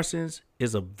boy Parsons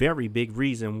is a very big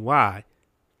reason why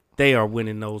they are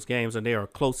winning those games and they are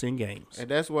close in games. And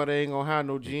that's why they ain't gonna hire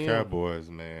no GM. Cowboys,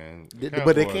 man.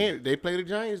 But they can't. They play the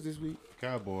Giants this week.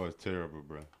 Cowboys terrible,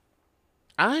 bro.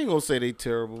 I ain't gonna say they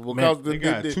terrible because They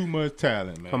got too much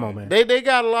talent, man. Come on, man. they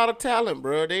got a lot of talent,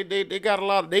 bro. They got a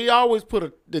lot. They always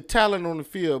put the talent on the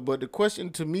field, but the question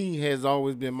to me has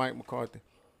always been Mike McCarthy.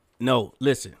 No,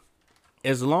 listen.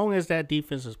 As long as that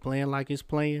defense is playing like it's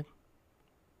playing,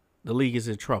 the league is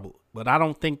in trouble. But I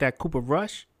don't think that Cooper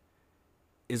Rush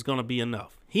is going to be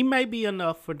enough. He may be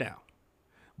enough for now.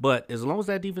 But as long as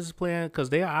that defense is playing,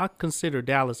 because I consider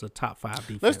Dallas a top 5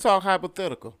 defense. Let's talk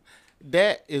hypothetical.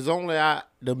 That is only out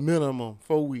the minimum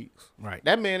 4 weeks. Right.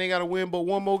 That man ain't got to win but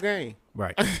one more game.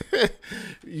 Right.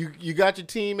 You got your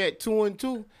team at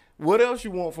 2-2. What else you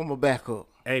want from a backup?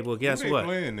 Hey, well, guess Who they what?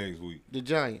 playing next week? The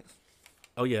Giants.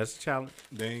 Oh, yeah, it's a challenge.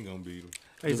 They ain't gonna beat them.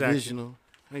 Exactly. Divisional.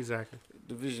 Exactly.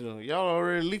 Y'all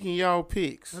already leaking y'all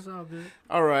picks. That's all good.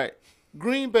 All right.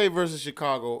 Green Bay versus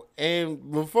Chicago.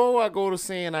 And before I go to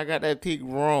saying I got that pick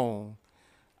wrong,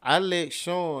 I let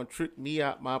Sean trick me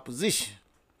out my position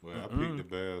Well, I picked the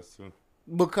Bears too.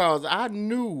 because I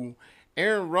knew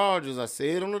Aaron Rodgers, I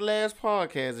said on the last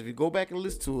podcast, if you go back and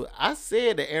listen to it, I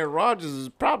said that Aaron Rodgers is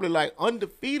probably like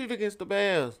undefeated against the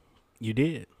Bears. You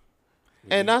did.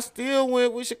 And I still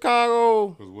went with Chicago.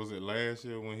 Because was it last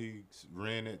year when he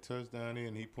ran that touchdown in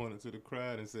and he pointed to the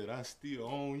crowd and said, I still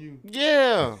own you?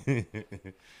 Yeah.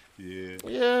 Yeah.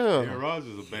 Yeah. Aaron Rodgers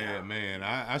is a bad man.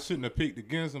 I shouldn't have picked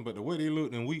against him, but the way they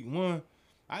looked in week 1,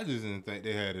 I just didn't think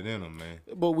they had it in them, man.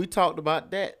 But we talked about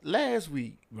that last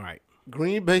week. Right.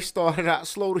 Green Bay started out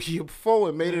slow the year before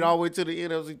and made it all the way to the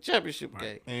NFC Championship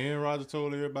game. And Aaron Rodgers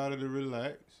told everybody to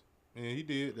relax. And he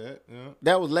did that, yeah.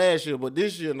 That was last year, but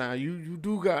this year now, you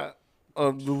do got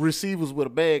the receivers with a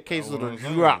bad case of the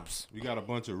saying. drops. You got a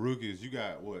bunch of rookies. You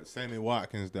got, Sammy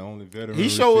Watkins, the only veteran He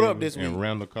showed up receiver, this and week.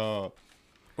 Randall Cobb.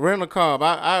 Randall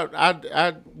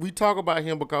Cobb, we talk about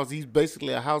him because he's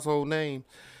basically a household name,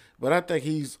 but I think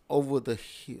he's over the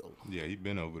hill. Yeah, he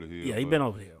been over the hill. Yeah, he but been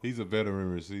over here. He's a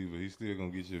veteran receiver. He's still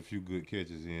going to get you a few good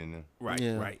catches in there. Right,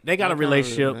 Yeah. right. They got I a kinda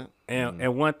relationship. remember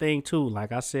And one thing, too,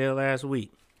 like I said last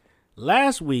week,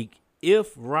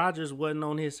 if Rodgers wasn't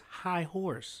on his high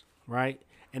horse, right,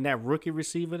 and that rookie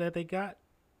receiver that they got,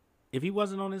 if he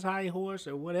wasn't on his high horse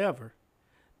or whatever,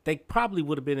 they probably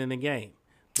would have been in the game.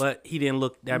 But he didn't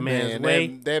look that man's way.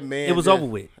 That man, it was over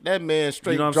with. That man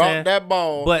straight You know what I'm dropped saying? that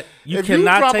ball. But you if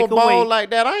cannot you drop take a ball away- like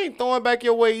that, I ain't throwing back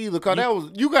your way either.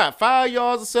 Cause you got 5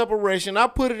 yards of separation. I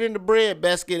put it in the bread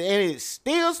basket and it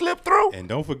still slipped through. And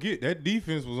don't forget, that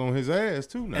defense was on his ass,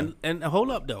 too, now. And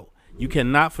hold up, though. You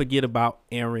cannot forget about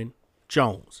Aaron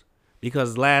Jones.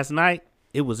 Because last night,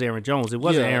 it was Aaron Jones. It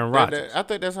wasn't Aaron Rodgers. I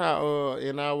think that's how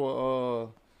in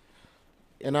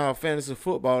our fantasy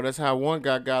football, that's how one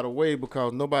guy got away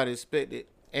because nobody expected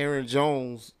Aaron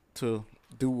Jones to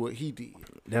do what he did.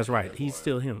 That's right. He's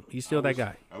still him. He's still that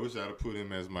guy. I wish I'd have put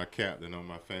him as my captain on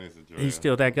my fantasy draft. He's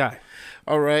still that guy.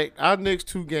 All right, our next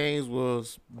 2 games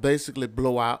was basically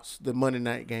blowouts, the Monday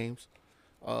night games.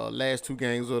 Last 2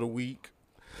 games of the week.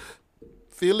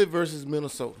 Philly versus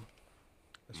Minnesota.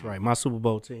 That's right. My Super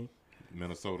Bowl team.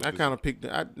 Minnesota. I kind of picked.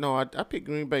 I picked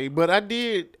Green Bay, but I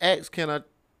did ask, can I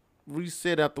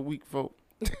reset after week 4?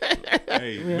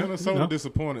 Hey, Yeah, Minnesota no.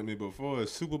 disappointed me. But for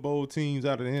Super Bowl teams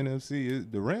out of the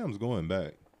NFC, the Rams going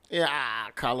back. Yeah,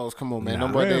 Carlos, come on, man. Nah.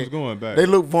 Nobody. Rams going back. They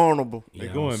look vulnerable. They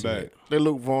Yeah, I going don't see back. it. They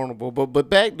look vulnerable. But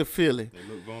back to Philly.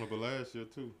 They looked vulnerable last year,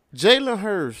 too. Jalen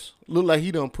Hurts looked like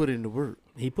he done put in the work.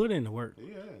 He put in the work.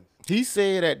 Yeah. He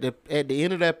said at the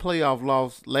end of that playoff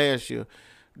loss last year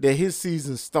that his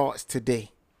season starts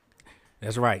today.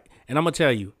 That's right. And I'm going to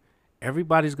tell you,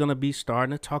 everybody's going to be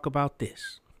starting to talk about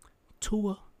this.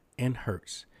 Tua and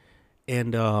Hurts.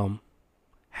 And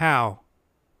how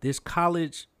this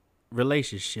college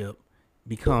relationship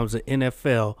becomes an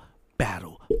NFL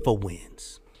battle for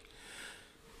wins.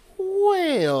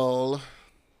 Well,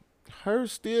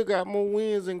 Hurts still got more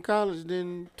wins in college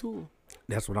than Tua.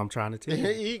 That's what I'm trying to tell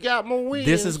you. He got more wins.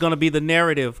 This is going to be the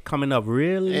narrative coming up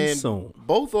really and soon.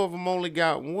 both of them only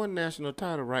got 1 national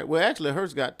title, right? Well, actually,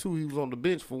 Hurts got 2. He was on the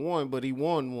bench for 1, but he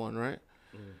won 1, right?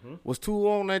 Mm-hmm. Was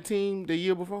Tua on that team the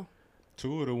year before?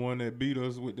 Tua the one that beat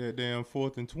us with that damn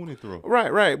 4th and 20 throw.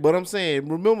 Right. But I'm saying,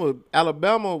 remember,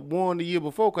 Alabama won the year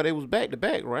before because they was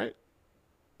back-to-back, right?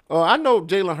 I know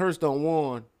Jalen Hurts done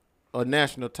won a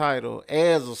national title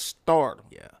as a starter.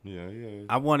 Yeah. Yeah.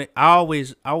 I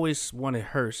always wanted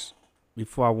Hurts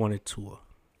before I wanted Tua.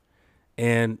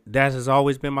 And that has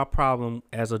always been my problem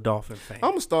as a Dolphin fan. I'm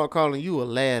going to start calling you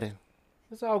Aladdin.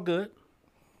 It's all good.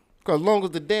 Because as long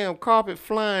as the damn carpet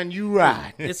flying, you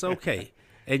ride. It's okay.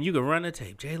 And you can run the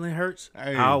tape. Jalen Hurts,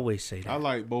 Hey, I always say that. I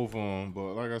like both of them,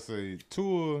 but like I say,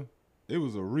 Tua, it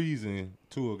was a reason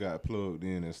Tua got plugged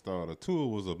in and started. Tua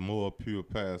was a more pure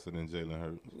passer than Jalen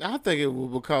Hurts. I think it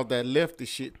was because that lefty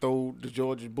shit threw the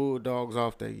Georgia Bulldogs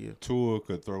off that year. Tua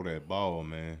could throw that ball,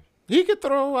 man. He could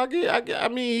throw. I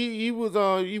mean, he was.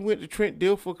 He went to Trent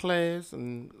Dilfer class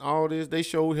and all this. They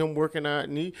showed him working out,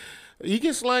 and he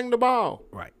can slang the ball.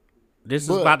 Right. This is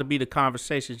But- about to be the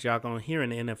conversations y'all going to hear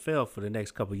in the NFL for the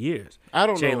next couple of years. I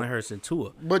don't know. Jalen Hurts and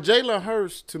Tua. But Jalen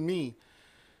Hurts, to me,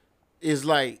 is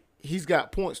like he's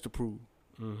got points to prove.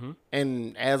 Mm-hmm.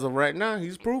 And as of right now,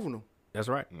 he's proving them. That's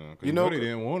right. You know, they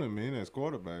didn't want him in as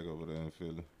quarterback over there in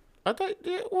Philly. I think,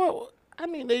 I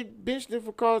mean, they benched him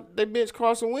they benched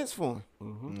Carson Wentz for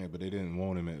him. Yeah, but they didn't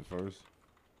want him at first.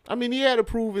 I mean, he had to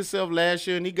prove himself last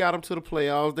year, and he got him to the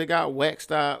playoffs. They got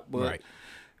waxed out. But Right.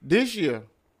 this year,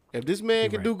 if this man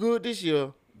can Right. do good this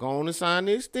year, go on and sign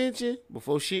the extension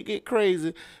before shit get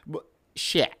crazy. But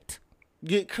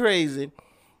get crazy.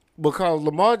 Because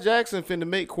Lamar Jackson finna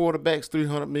make quarterbacks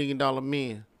 $300 million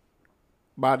men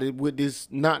with this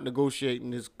not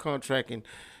negotiating this contract and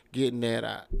getting that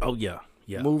out. Oh, yeah.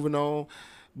 Yeah. Moving on.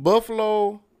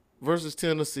 Buffalo versus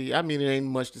Tennessee. I mean, it ain't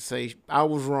much to say. I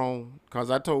was wrong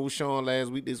because I told Sean last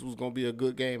week this was going to be a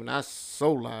good game, and I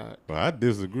so lied. But I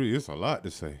disagree. It's a lot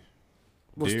to say.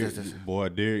 What's Derrick, this? boy,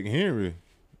 Derrick Henry,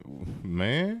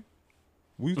 man.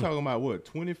 We talking about what,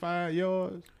 25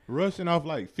 yards? Rushing off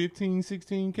like 15,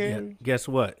 16 Yeah. carries? Guess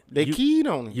what? They keyed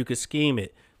on him. You could scheme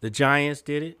it. The Giants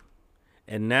did it,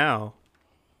 and now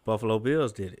Buffalo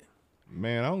Bills did it.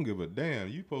 Man, I don't give a damn.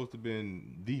 You supposed to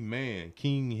been the man,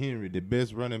 King Henry, the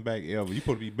best running back ever. You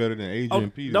supposed to be better than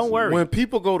Adrian Peterson. Don't worry. When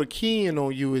people go to keying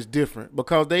on you, it's different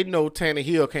because they know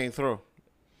Tannehill can't throw.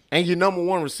 And your number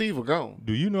one receiver gone.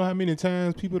 Do you know how many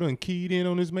times people done keyed in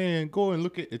on this man? Go and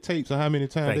look at the tapes of how many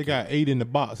times Thank they you. got 8 in the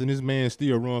box, and this man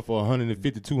still run for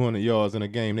 150, 200 yards in a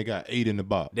game. They got 8 in the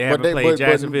box. They haven't they- played but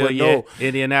Jacksonville no. yet,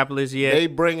 Indianapolis yet. They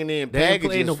bringing in They ain't played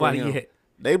packages for nobody him. yet.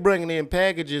 They bringing in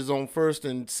packages on first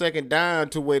and second down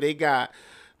to where they got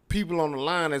people on the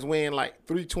line that's weighing like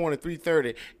 320,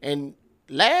 330. And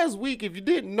last week, if you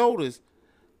didn't notice,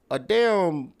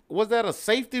 was that a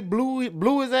safety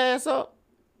blew his ass up?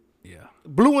 Yeah.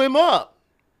 Blew him up.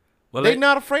 Well, They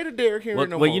not afraid of Derrick Henry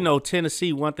no more. you know,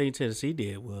 Tennessee, one thing Tennessee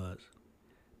did was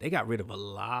they got rid of a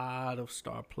lot of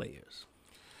star players.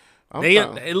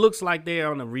 It looks like they're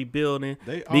on a rebuilding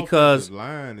They because offensive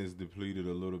line is depleted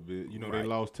a little bit. You know, Right. they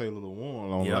lost Taylor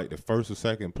Lewan on Yep. like the first or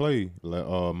second play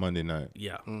Monday night.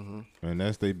 yeah. And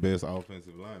that's their best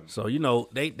offensive line. So, you know,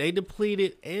 they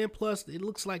depleted, and plus it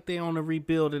looks like they're on a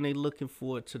rebuild and they looking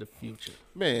forward to the future.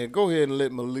 Man, go ahead and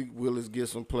let Malik Willis get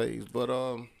some plays. But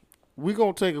we're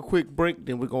going to take a quick break,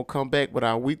 then we're going to come back with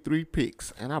our Week 3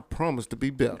 picks. And I promise to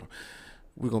be better.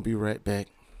 We're going to be right back.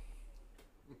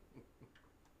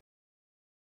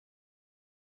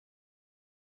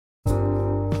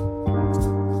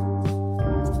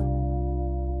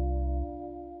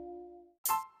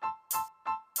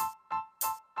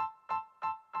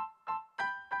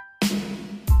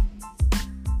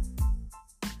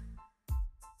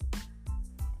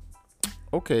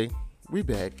 Okay, we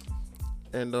back.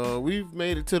 And we've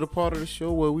made it to the part of the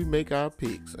show where we make our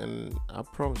picks. And I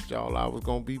promised y'all I was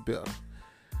going to be better.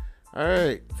 All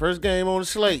right, first game on the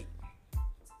slate.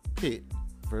 Pitt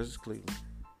versus Cleveland.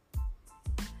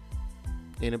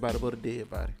 Anybody but a dead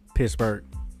body. Pittsburgh.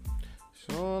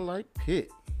 Sure like Pitt.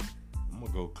 I'm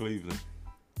going to go Cleveland.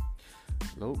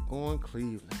 Low going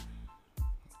Cleveland.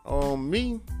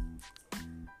 Me,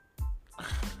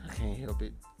 I can't help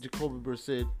it. Jacoby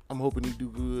Brissett, I'm hoping he do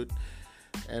good.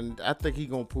 And I think he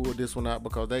going to pull this one out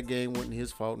because that game wasn't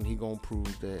his fault, and he going to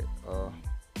prove that.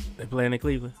 They playing in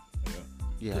Cleveland.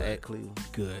 Yeah, Good. at Cleveland.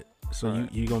 Good. So All right.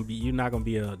 you're not gonna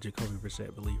be a Jacoby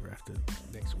Brissett believer after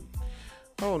next week.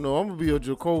 I don't know. I'm going to be a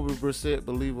Jacoby Brissett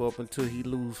believer up until he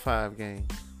lose 5 games.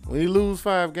 When he lose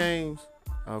 5 games,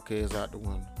 okay, it's out the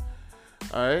window.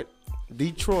 All right.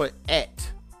 Detroit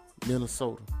at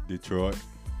Minnesota. Detroit.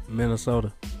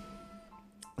 Minnesota.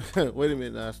 Wait a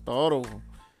minute. Now start over.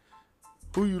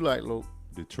 Who you like, Luke?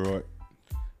 Detroit.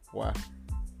 Why?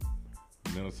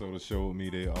 Minnesota showed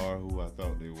me they are who I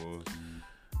thought they was.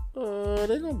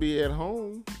 They're gonna be at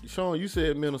home. Sean, you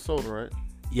said Minnesota, right?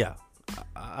 Yeah,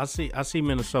 I see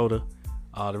Minnesota.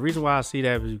 The reason why I see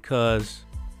that is because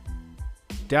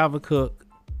Dalvin Cook,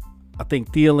 I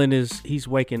think Thielen he's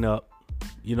waking up.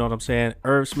 You know what I'm saying?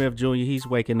 Irv Smith Jr. he's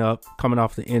waking up, coming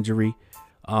off the injury.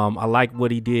 I like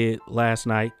what he did last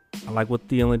night. I like what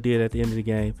Thielen did at the end of the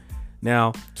game.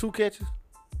 Now, 2 catches,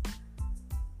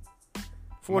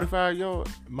 45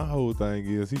 yards. My whole thing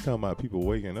is he talking about people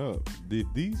waking up.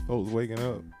 These folks waking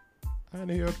up, how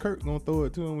the hell Kirk gonna throw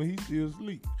it to him when he still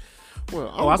asleep? Well,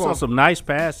 I saw some nice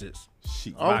passes.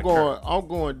 Shit. I'm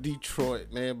going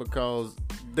Detroit, man, because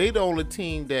they the only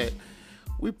team that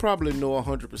we probably know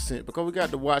 100% because we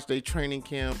got to watch their training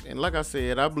camp. And like I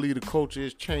said, I believe the coach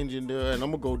is changing there, and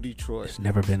I'm gonna go Detroit. It's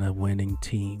never been a winning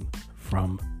team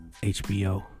from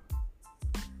HBO.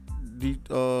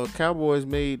 The Cowboys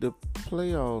made the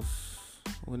playoffs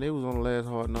when they was on the last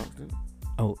Hard Knocks. Didn't they?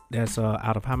 Oh, that's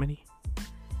out of how many?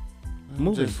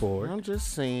 Moving forward. I'm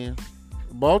just saying.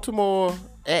 Baltimore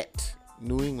at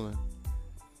New England.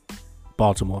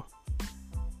 Baltimore.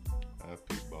 I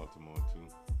picked Baltimore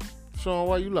too. Sean,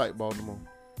 why you like Baltimore?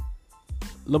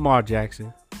 Lamar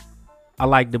Jackson. I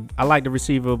like the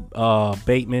receiver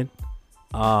Bateman.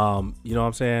 You know what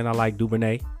I'm saying? I like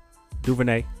Duvernay.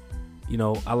 You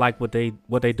know, I like what they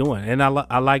doing, and I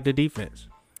like the defense.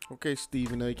 Okay,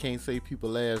 Steven, I can't say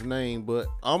people's last name, but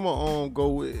I'm gonna go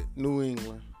with New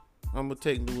England. I'm gonna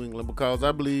take New England because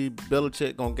I believe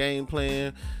Belichick gonna game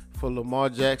plan for Lamar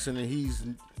Jackson, and he's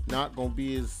not gonna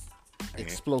be as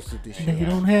explosive this They year.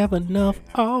 don't have enough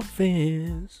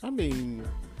offense. I mean,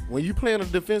 when you playing a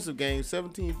defensive game,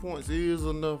 17 points is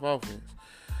enough offense.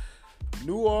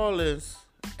 New Orleans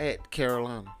at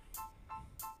Carolina.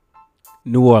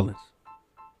 New Orleans.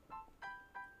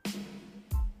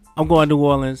 I'm going New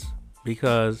Orleans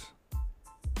because.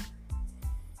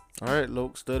 All right,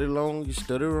 Luke, study long, you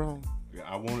study wrong. Yeah,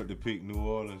 I wanted to pick New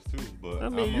Orleans too, but I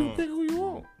mean, you pick who you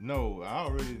want. No,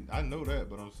 I know that,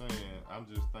 but I'm saying I'm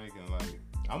just thinking like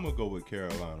I'm gonna go with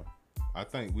Carolina. I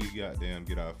think we goddamn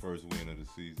get our first win of the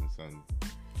season Sunday.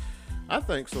 I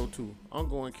think so too. I'm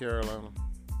going Carolina.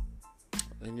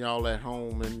 And y'all at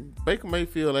home. And Baker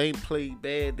Mayfield ain't played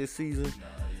bad this season.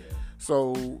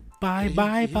 So bye.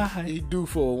 He due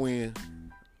for a win.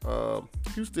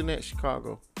 Houston at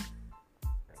Chicago.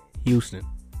 Houston.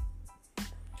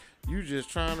 You just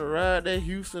trying to ride that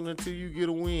Houston until you get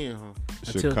a win, huh?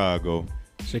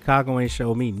 Chicago ain't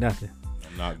show me nothing.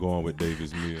 I'm not going with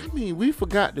Davis Mills. I mean, we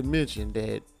forgot to mention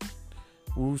that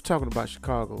when we was talking about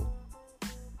Chicago,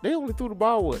 they only threw the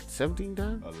ball, 17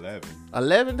 times? 11.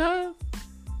 11 times?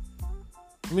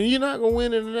 I mean, you're not going to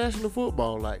win in the National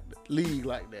Football League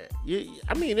like that.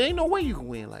 I mean, there ain't no way you can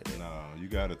win like that. No, you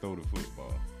got to throw the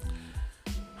football.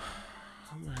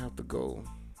 I'm going to have to go.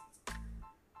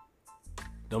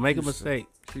 Don't make a mistake.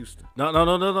 Houston. No.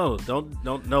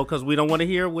 Don't, because we don't want to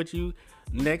hear what you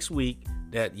next week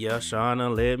that,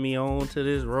 Shauna led me on to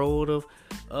this road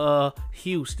of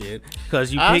Houston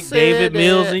because you picked David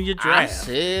Mills in your draft. I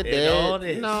said that. All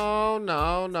this. No.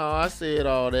 I said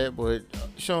all that, but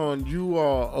Sean, you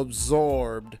are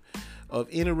absorbed of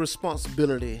any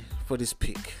responsibility for this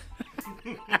pick.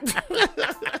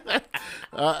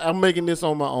 I'm making this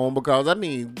on my own because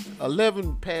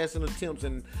 11 passing attempts,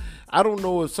 and I don't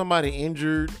know if somebody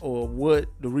injured or what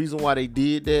the reason why they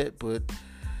did that, but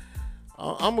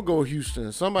I'm gonna go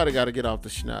Houston. Somebody got to get off the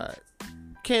schneid.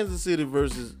 Kansas City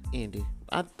versus Indy.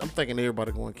 I'm thinking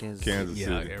everybody going Kansas City.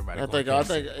 Yeah, everybody. I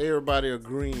think everybody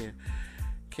agreeing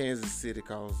Kansas City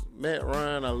because Matt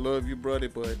Ryan, I love you, brother,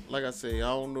 but like I say, I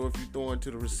don't know if you're throwing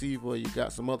to the receiver or you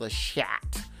got some other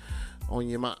shot on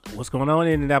your mind. What's going on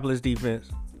in Indianapolis defense?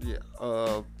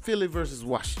 Yeah, Philly versus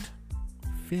Washington.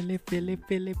 Philly. I'm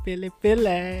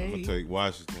gonna take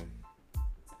Washington.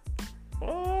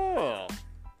 Oh,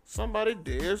 somebody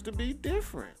dares to be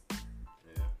different.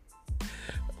 Yeah.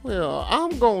 Well,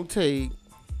 I'm gonna take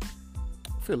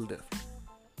Philadelphia.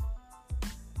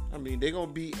 I mean, they're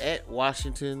gonna be at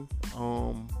Washington.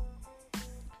 What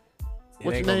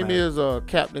your name is?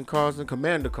 Captain Carson,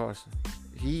 Commander Carson.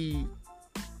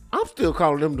 I'm still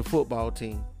calling them the football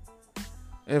team.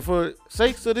 And for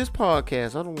sakes of this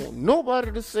podcast, I don't want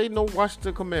nobody to say no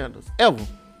Washington Commanders ever.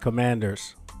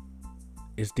 Commanders.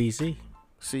 It's DC.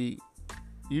 See,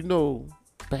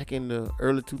 back in the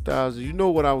early 2000s, you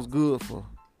know what I was good for?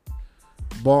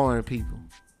 Barring people.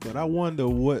 But I wonder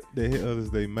what the hell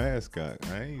is their mascot.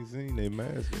 I ain't seen their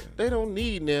mascot. They don't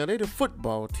need now. They the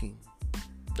football team.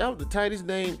 That was the tightest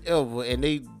name ever, and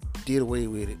they did away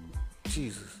with it.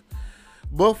 Jesus.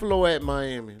 Buffalo at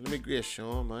Miami. Let me guess,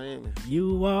 Sean. Miami.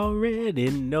 You already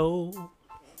know.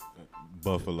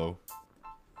 Buffalo.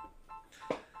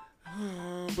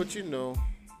 But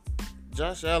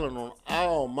Josh Allen on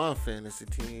all my fantasy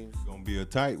teams. It's gonna be a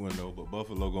tight one though, but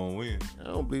Buffalo gonna win. I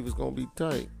don't believe it's gonna be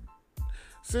tight.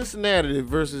 Cincinnati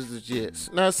versus the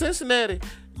Jets. Now Cincinnati,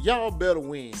 y'all better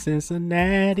win.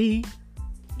 Cincinnati.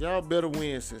 Y'all better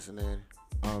win, Cincinnati.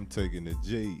 I'm taking the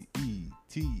Jets.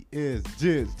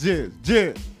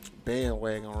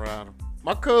 Bandwagon rider.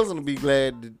 My cousin will be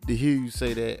glad to hear you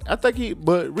say that. I think he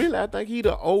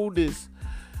the oldest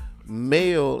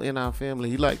male in our family.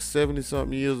 He like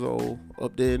 70-something years old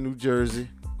up there in New Jersey.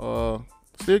 Still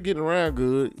getting around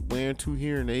good, wearing 2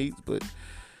 hearing aids, but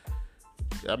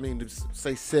I mean to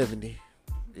say 70.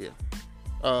 Yeah.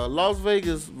 Las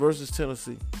Vegas versus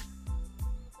Tennessee.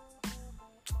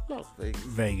 Las Vegas.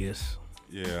 Vegas.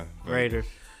 Yeah. Raiders.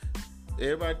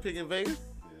 Everybody picking Vegas?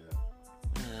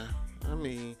 Yeah. I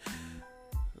mean,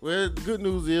 well, the good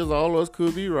news is all of us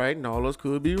could be right and all of us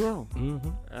could be wrong. Mm-hmm.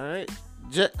 All right.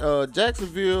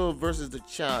 Jacksonville versus the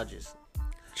Chargers.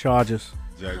 Chargers.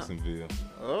 Jacksonville.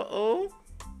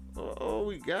 Uh-oh,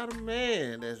 we got a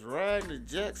man that's riding the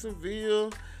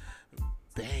Jacksonville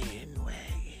bandwagon.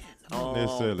 Not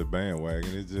necessarily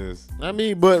bandwagon. It's just. I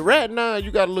mean, but right now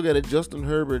you got to look at it. Justin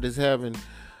Herbert is having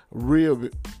real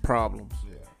problems.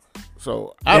 Yeah.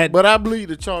 So, I believe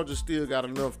the Chargers still got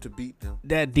enough to beat them.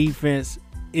 That defense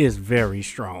is very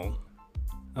strong.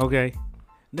 Okay,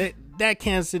 that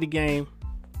Kansas City game,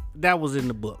 that was in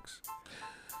the books.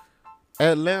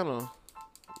 Atlanta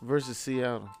versus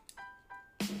Seattle.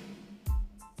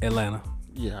 Atlanta.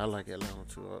 Yeah, I like Atlanta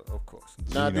too, of course.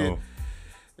 Gino.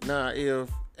 Now, if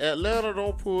Atlanta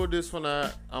don't pull this one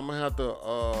out, I'm gonna have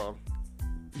to.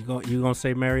 You gonna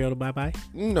say Mariota bye bye?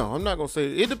 No, I'm not gonna say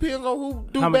it. It depends on who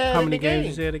do How bad in many the games game.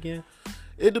 you said again?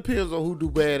 It depends on who do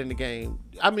bad in the game.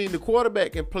 I mean, the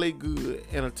quarterback can play good,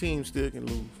 and a team still can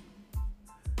lose.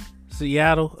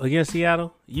 Seattle against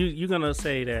Seattle. You gonna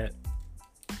say that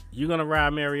you gonna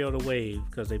ride Mariota wave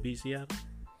because they beat Seattle?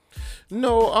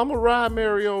 No, I'm gonna ride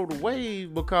Mariota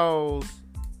wave because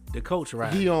The coach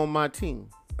ride. he on my team.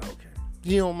 Okay.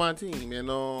 He on my team,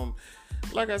 and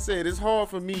like I said, it's hard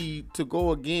for me to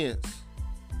go against.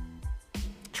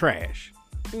 Trash.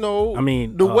 No, I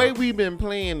mean, the way we've been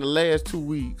playing the last 2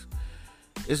 weeks,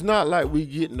 it's not like we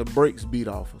getting the brakes beat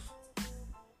off us.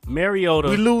 Mariota.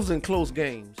 We losing close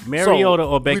games. Mariota So,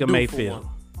 or we Baker due for Mayfield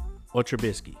one. or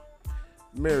Trubisky.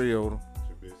 Mariota.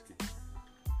 Trubisky.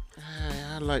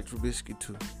 I like Trubisky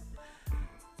too.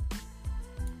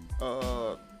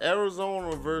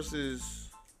 Arizona versus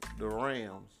the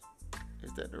Rams.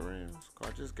 Is that the Rams? 'Cause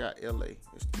I just got LA.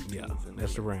 It's two teams Yeah, in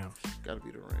that's the LA. Rams. Gotta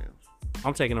be the Rams.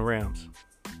 I'm taking the Rams.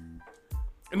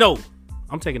 No,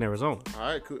 I'm taking Arizona. All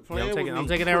right, quit Yeah, playing I'm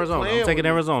taking with me. Arizona. Quit I'm playing taking with me.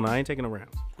 Arizona. I ain't taking the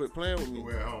Rams. Quit playing with me.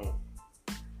 We're at home.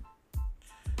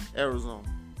 Arizona.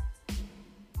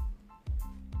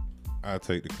 I'll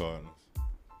take the Cardinals.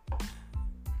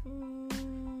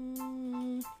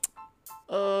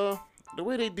 The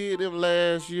way they did them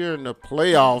last year in the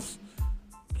playoffs.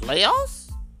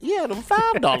 Playoffs? Yeah, them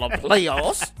 $5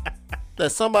 playoffs.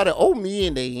 That somebody owe me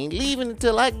and they ain't leaving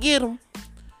until I get them.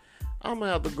 I'm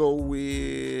gonna have to go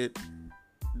with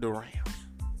the Rams.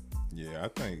 Yeah, I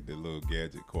think the little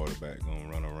gadget quarterback gonna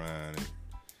run around and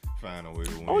find a way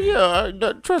to win. Oh yeah,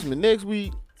 trust me. Next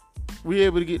week we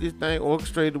able to get this thing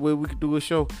orchestrated the way we could do a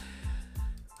show.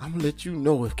 I'm gonna let you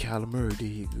know if Kyler Murray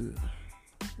did good,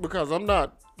 because I'm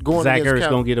not going Zach against Ertz Kyler.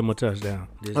 gonna get him a touchdown.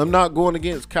 I'm not going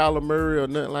against Kyler Murray or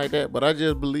nothing like that, but I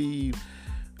just believe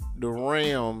the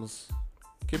Rams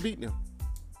can beat them.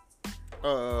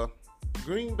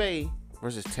 Green Bay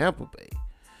versus Tampa Bay.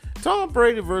 Tom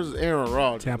Brady versus Aaron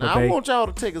Rodgers. Tampa Now, Bay. I want y'all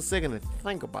to take a second and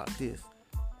think about this.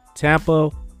 Tampa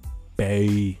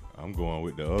Bay. I'm going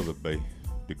with the other Bay,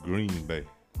 the Green Bay.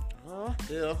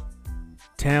 Yeah.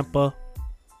 Tampa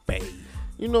Bay.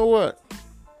 You know what?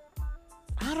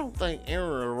 I don't think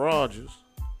Aaron Rodgers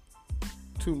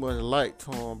too much like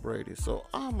Tom Brady, so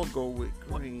I'm gonna go with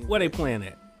Green. Where Bay. they playing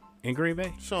at? In Green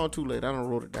Bay? Sean, too late. I done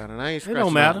wrote it down, and I ain't It scratching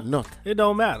don't matter. out nothing. It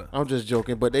don't matter. I'm just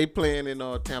joking, but they playing in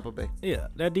Tampa Bay. Yeah,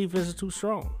 that defense is too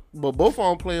strong. But both of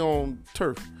them play on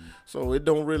turf, so it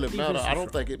don't really matter. Defense I is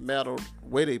don't think it matters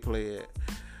where they play at.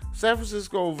 San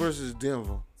Francisco versus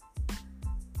Denver.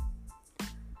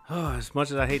 As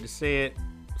much as I hate to say it,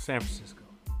 San Francisco.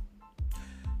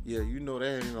 Yeah, you know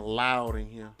that ain't allowed in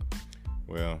here.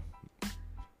 Well,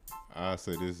 I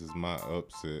say this is my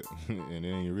upset, and it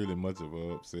ain't really much of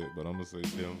an upset, but I'm gonna say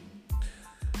them.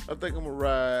 I think I'm gonna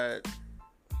ride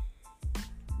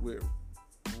with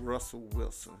Russell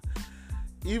Wilson.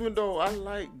 Even though I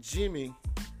like Jimmy,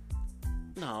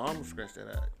 no, I'm gonna scratch that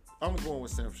out. I'm going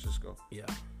with San Francisco. Yeah.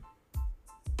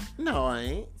 No, I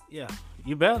ain't. Yeah.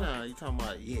 You better. Nah, you talking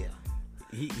about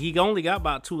He only got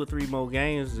about 2 or 3 more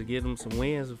games to get him some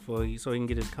wins so he can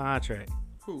get his contract.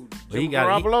 who? But Jimmy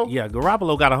Garoppolo?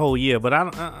 Garoppolo got a whole year, but I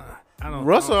don't.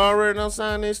 Russell already done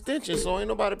signed the extension, so ain't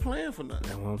nobody playing for nothing.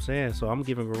 That's what I'm saying. So I'm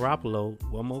giving Garoppolo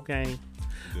one more game.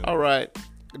 All right,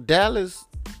 Dallas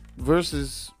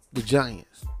versus the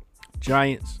Giants.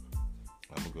 Giants.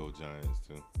 I'm gonna go Giants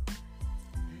too.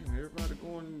 Damn, everybody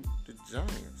going the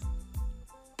Giants.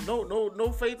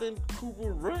 No faith in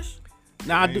Cooper Rush.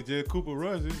 Now I Ain't do. just Cooper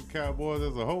Rush, it's the Cowboys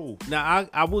as a whole. Now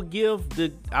I will give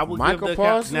the Michael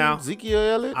Parsons, now Ezekiel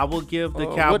Elliott. I will give the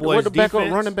What Cowboys the backup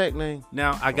defense. running back name?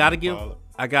 Now I gotta give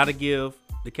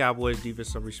the Cowboys defense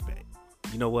some respect.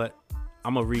 You know what?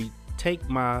 I'm gonna retake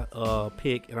my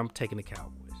pick and I'm taking the Cowboys.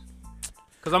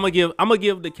 Cause I'm gonna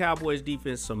give the Cowboys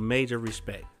defense some major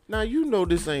respect. Now you know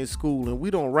this ain't school and we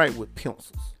don't write with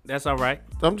pencils. That's all right.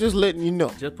 I'm just letting you know.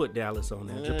 Just put Dallas on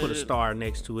there. Just put a star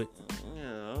next to it.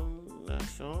 Yeah, I'm not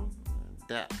sure.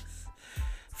 Dallas.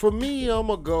 For me, I'm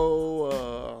gonna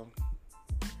go.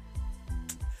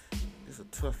 It's a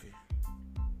toughie.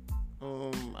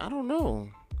 I don't know.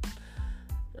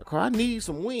 'Cause I need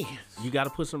some wins. You got to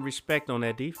put some respect on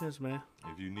that defense, man.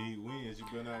 If you need wins, you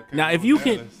better not count Now, if on you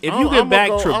can, Dallas. if I'm- you I'ma can back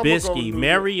go- I'ma go Trubisky, New York-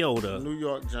 Mariota, New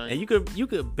York Giants. and you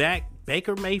could back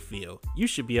Baker Mayfield, you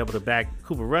should be able to back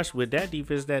Cooper Rush with that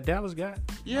defense that Dallas got.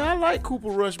 Yeah, I like Cooper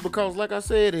Rush because, like I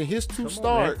said, in his two on,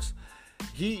 starts,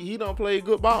 he don't play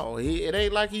good ball. It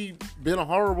ain't like he been a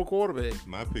horrible quarterback.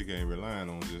 My pick ain't relying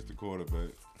on just the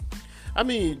quarterback. I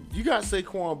mean, you got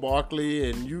Saquon Barkley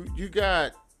and you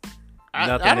got I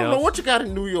Nothing don't know else. what you got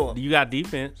in New York. You got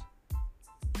defense,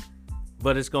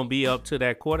 but it's gonna be up to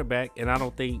that quarterback, and I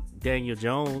don't think Daniel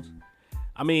Jones.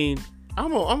 I mean,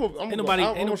 I'm Ain't nobody-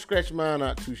 gonna scratch mine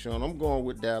out too, Sean. I'm going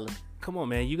with Dallas. come on,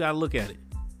 man, you gotta look at it.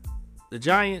 The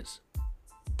Giants,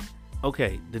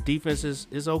 okay, the defense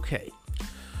is okay.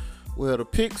 Well, the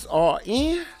picks are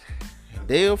in.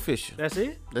 They official. That's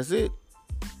it. That's it.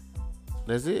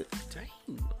 That's it.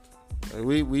 Dang,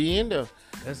 We in there.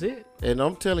 that's it. And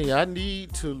I'm telling you, I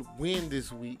need to win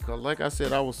this week. Cause like I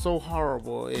said, I was so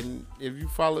horrible. And if you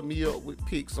followed me up with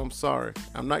picks, I'm sorry.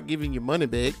 I'm not giving you money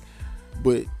back,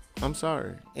 but I'm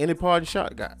sorry. Any parting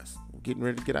shot, guys. We're getting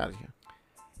ready to get out of here.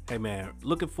 Hey man,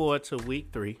 looking forward to week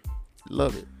 3.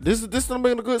 Love it. This is gonna be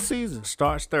a good season.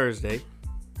 Starts Thursday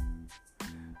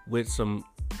with some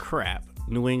crap.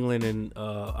 New England and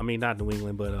I mean not New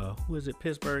England, but who is it?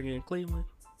 Pittsburgh and Cleveland.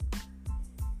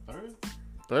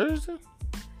 Thursday?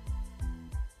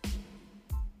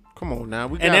 Come on now.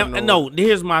 We And gotta then, know. no,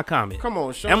 here's my comment. Come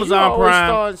on, Sean. Amazon you always Prime.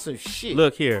 starting some shit.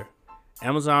 Look here,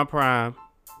 Amazon Prime.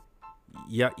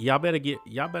 Y'all better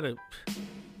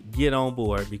get on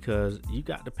board because you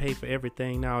got to pay for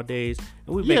everything nowadays,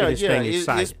 and we making this thing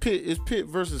exciting. It's Pitt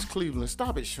versus Cleveland.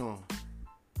 Stop it, Sean.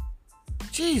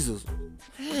 Jesus,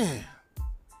 man.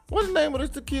 What's the name of this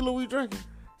tequila we drinking?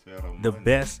 The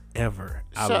best ever.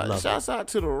 I love it. Shouts out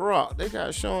to The Rock. They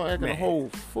got Sean acting a Man. whole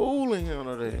fool in here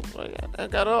today. I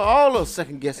got all of us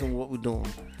second guessing what we're doing.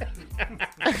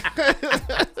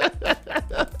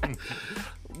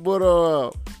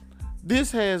 But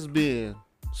this has been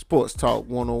Sports Talk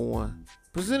 101,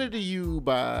 presented to you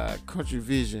by Country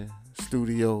Vision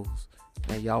Studios.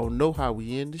 And y'all know how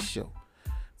we end the show.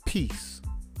 Peace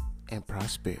and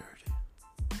prosperity.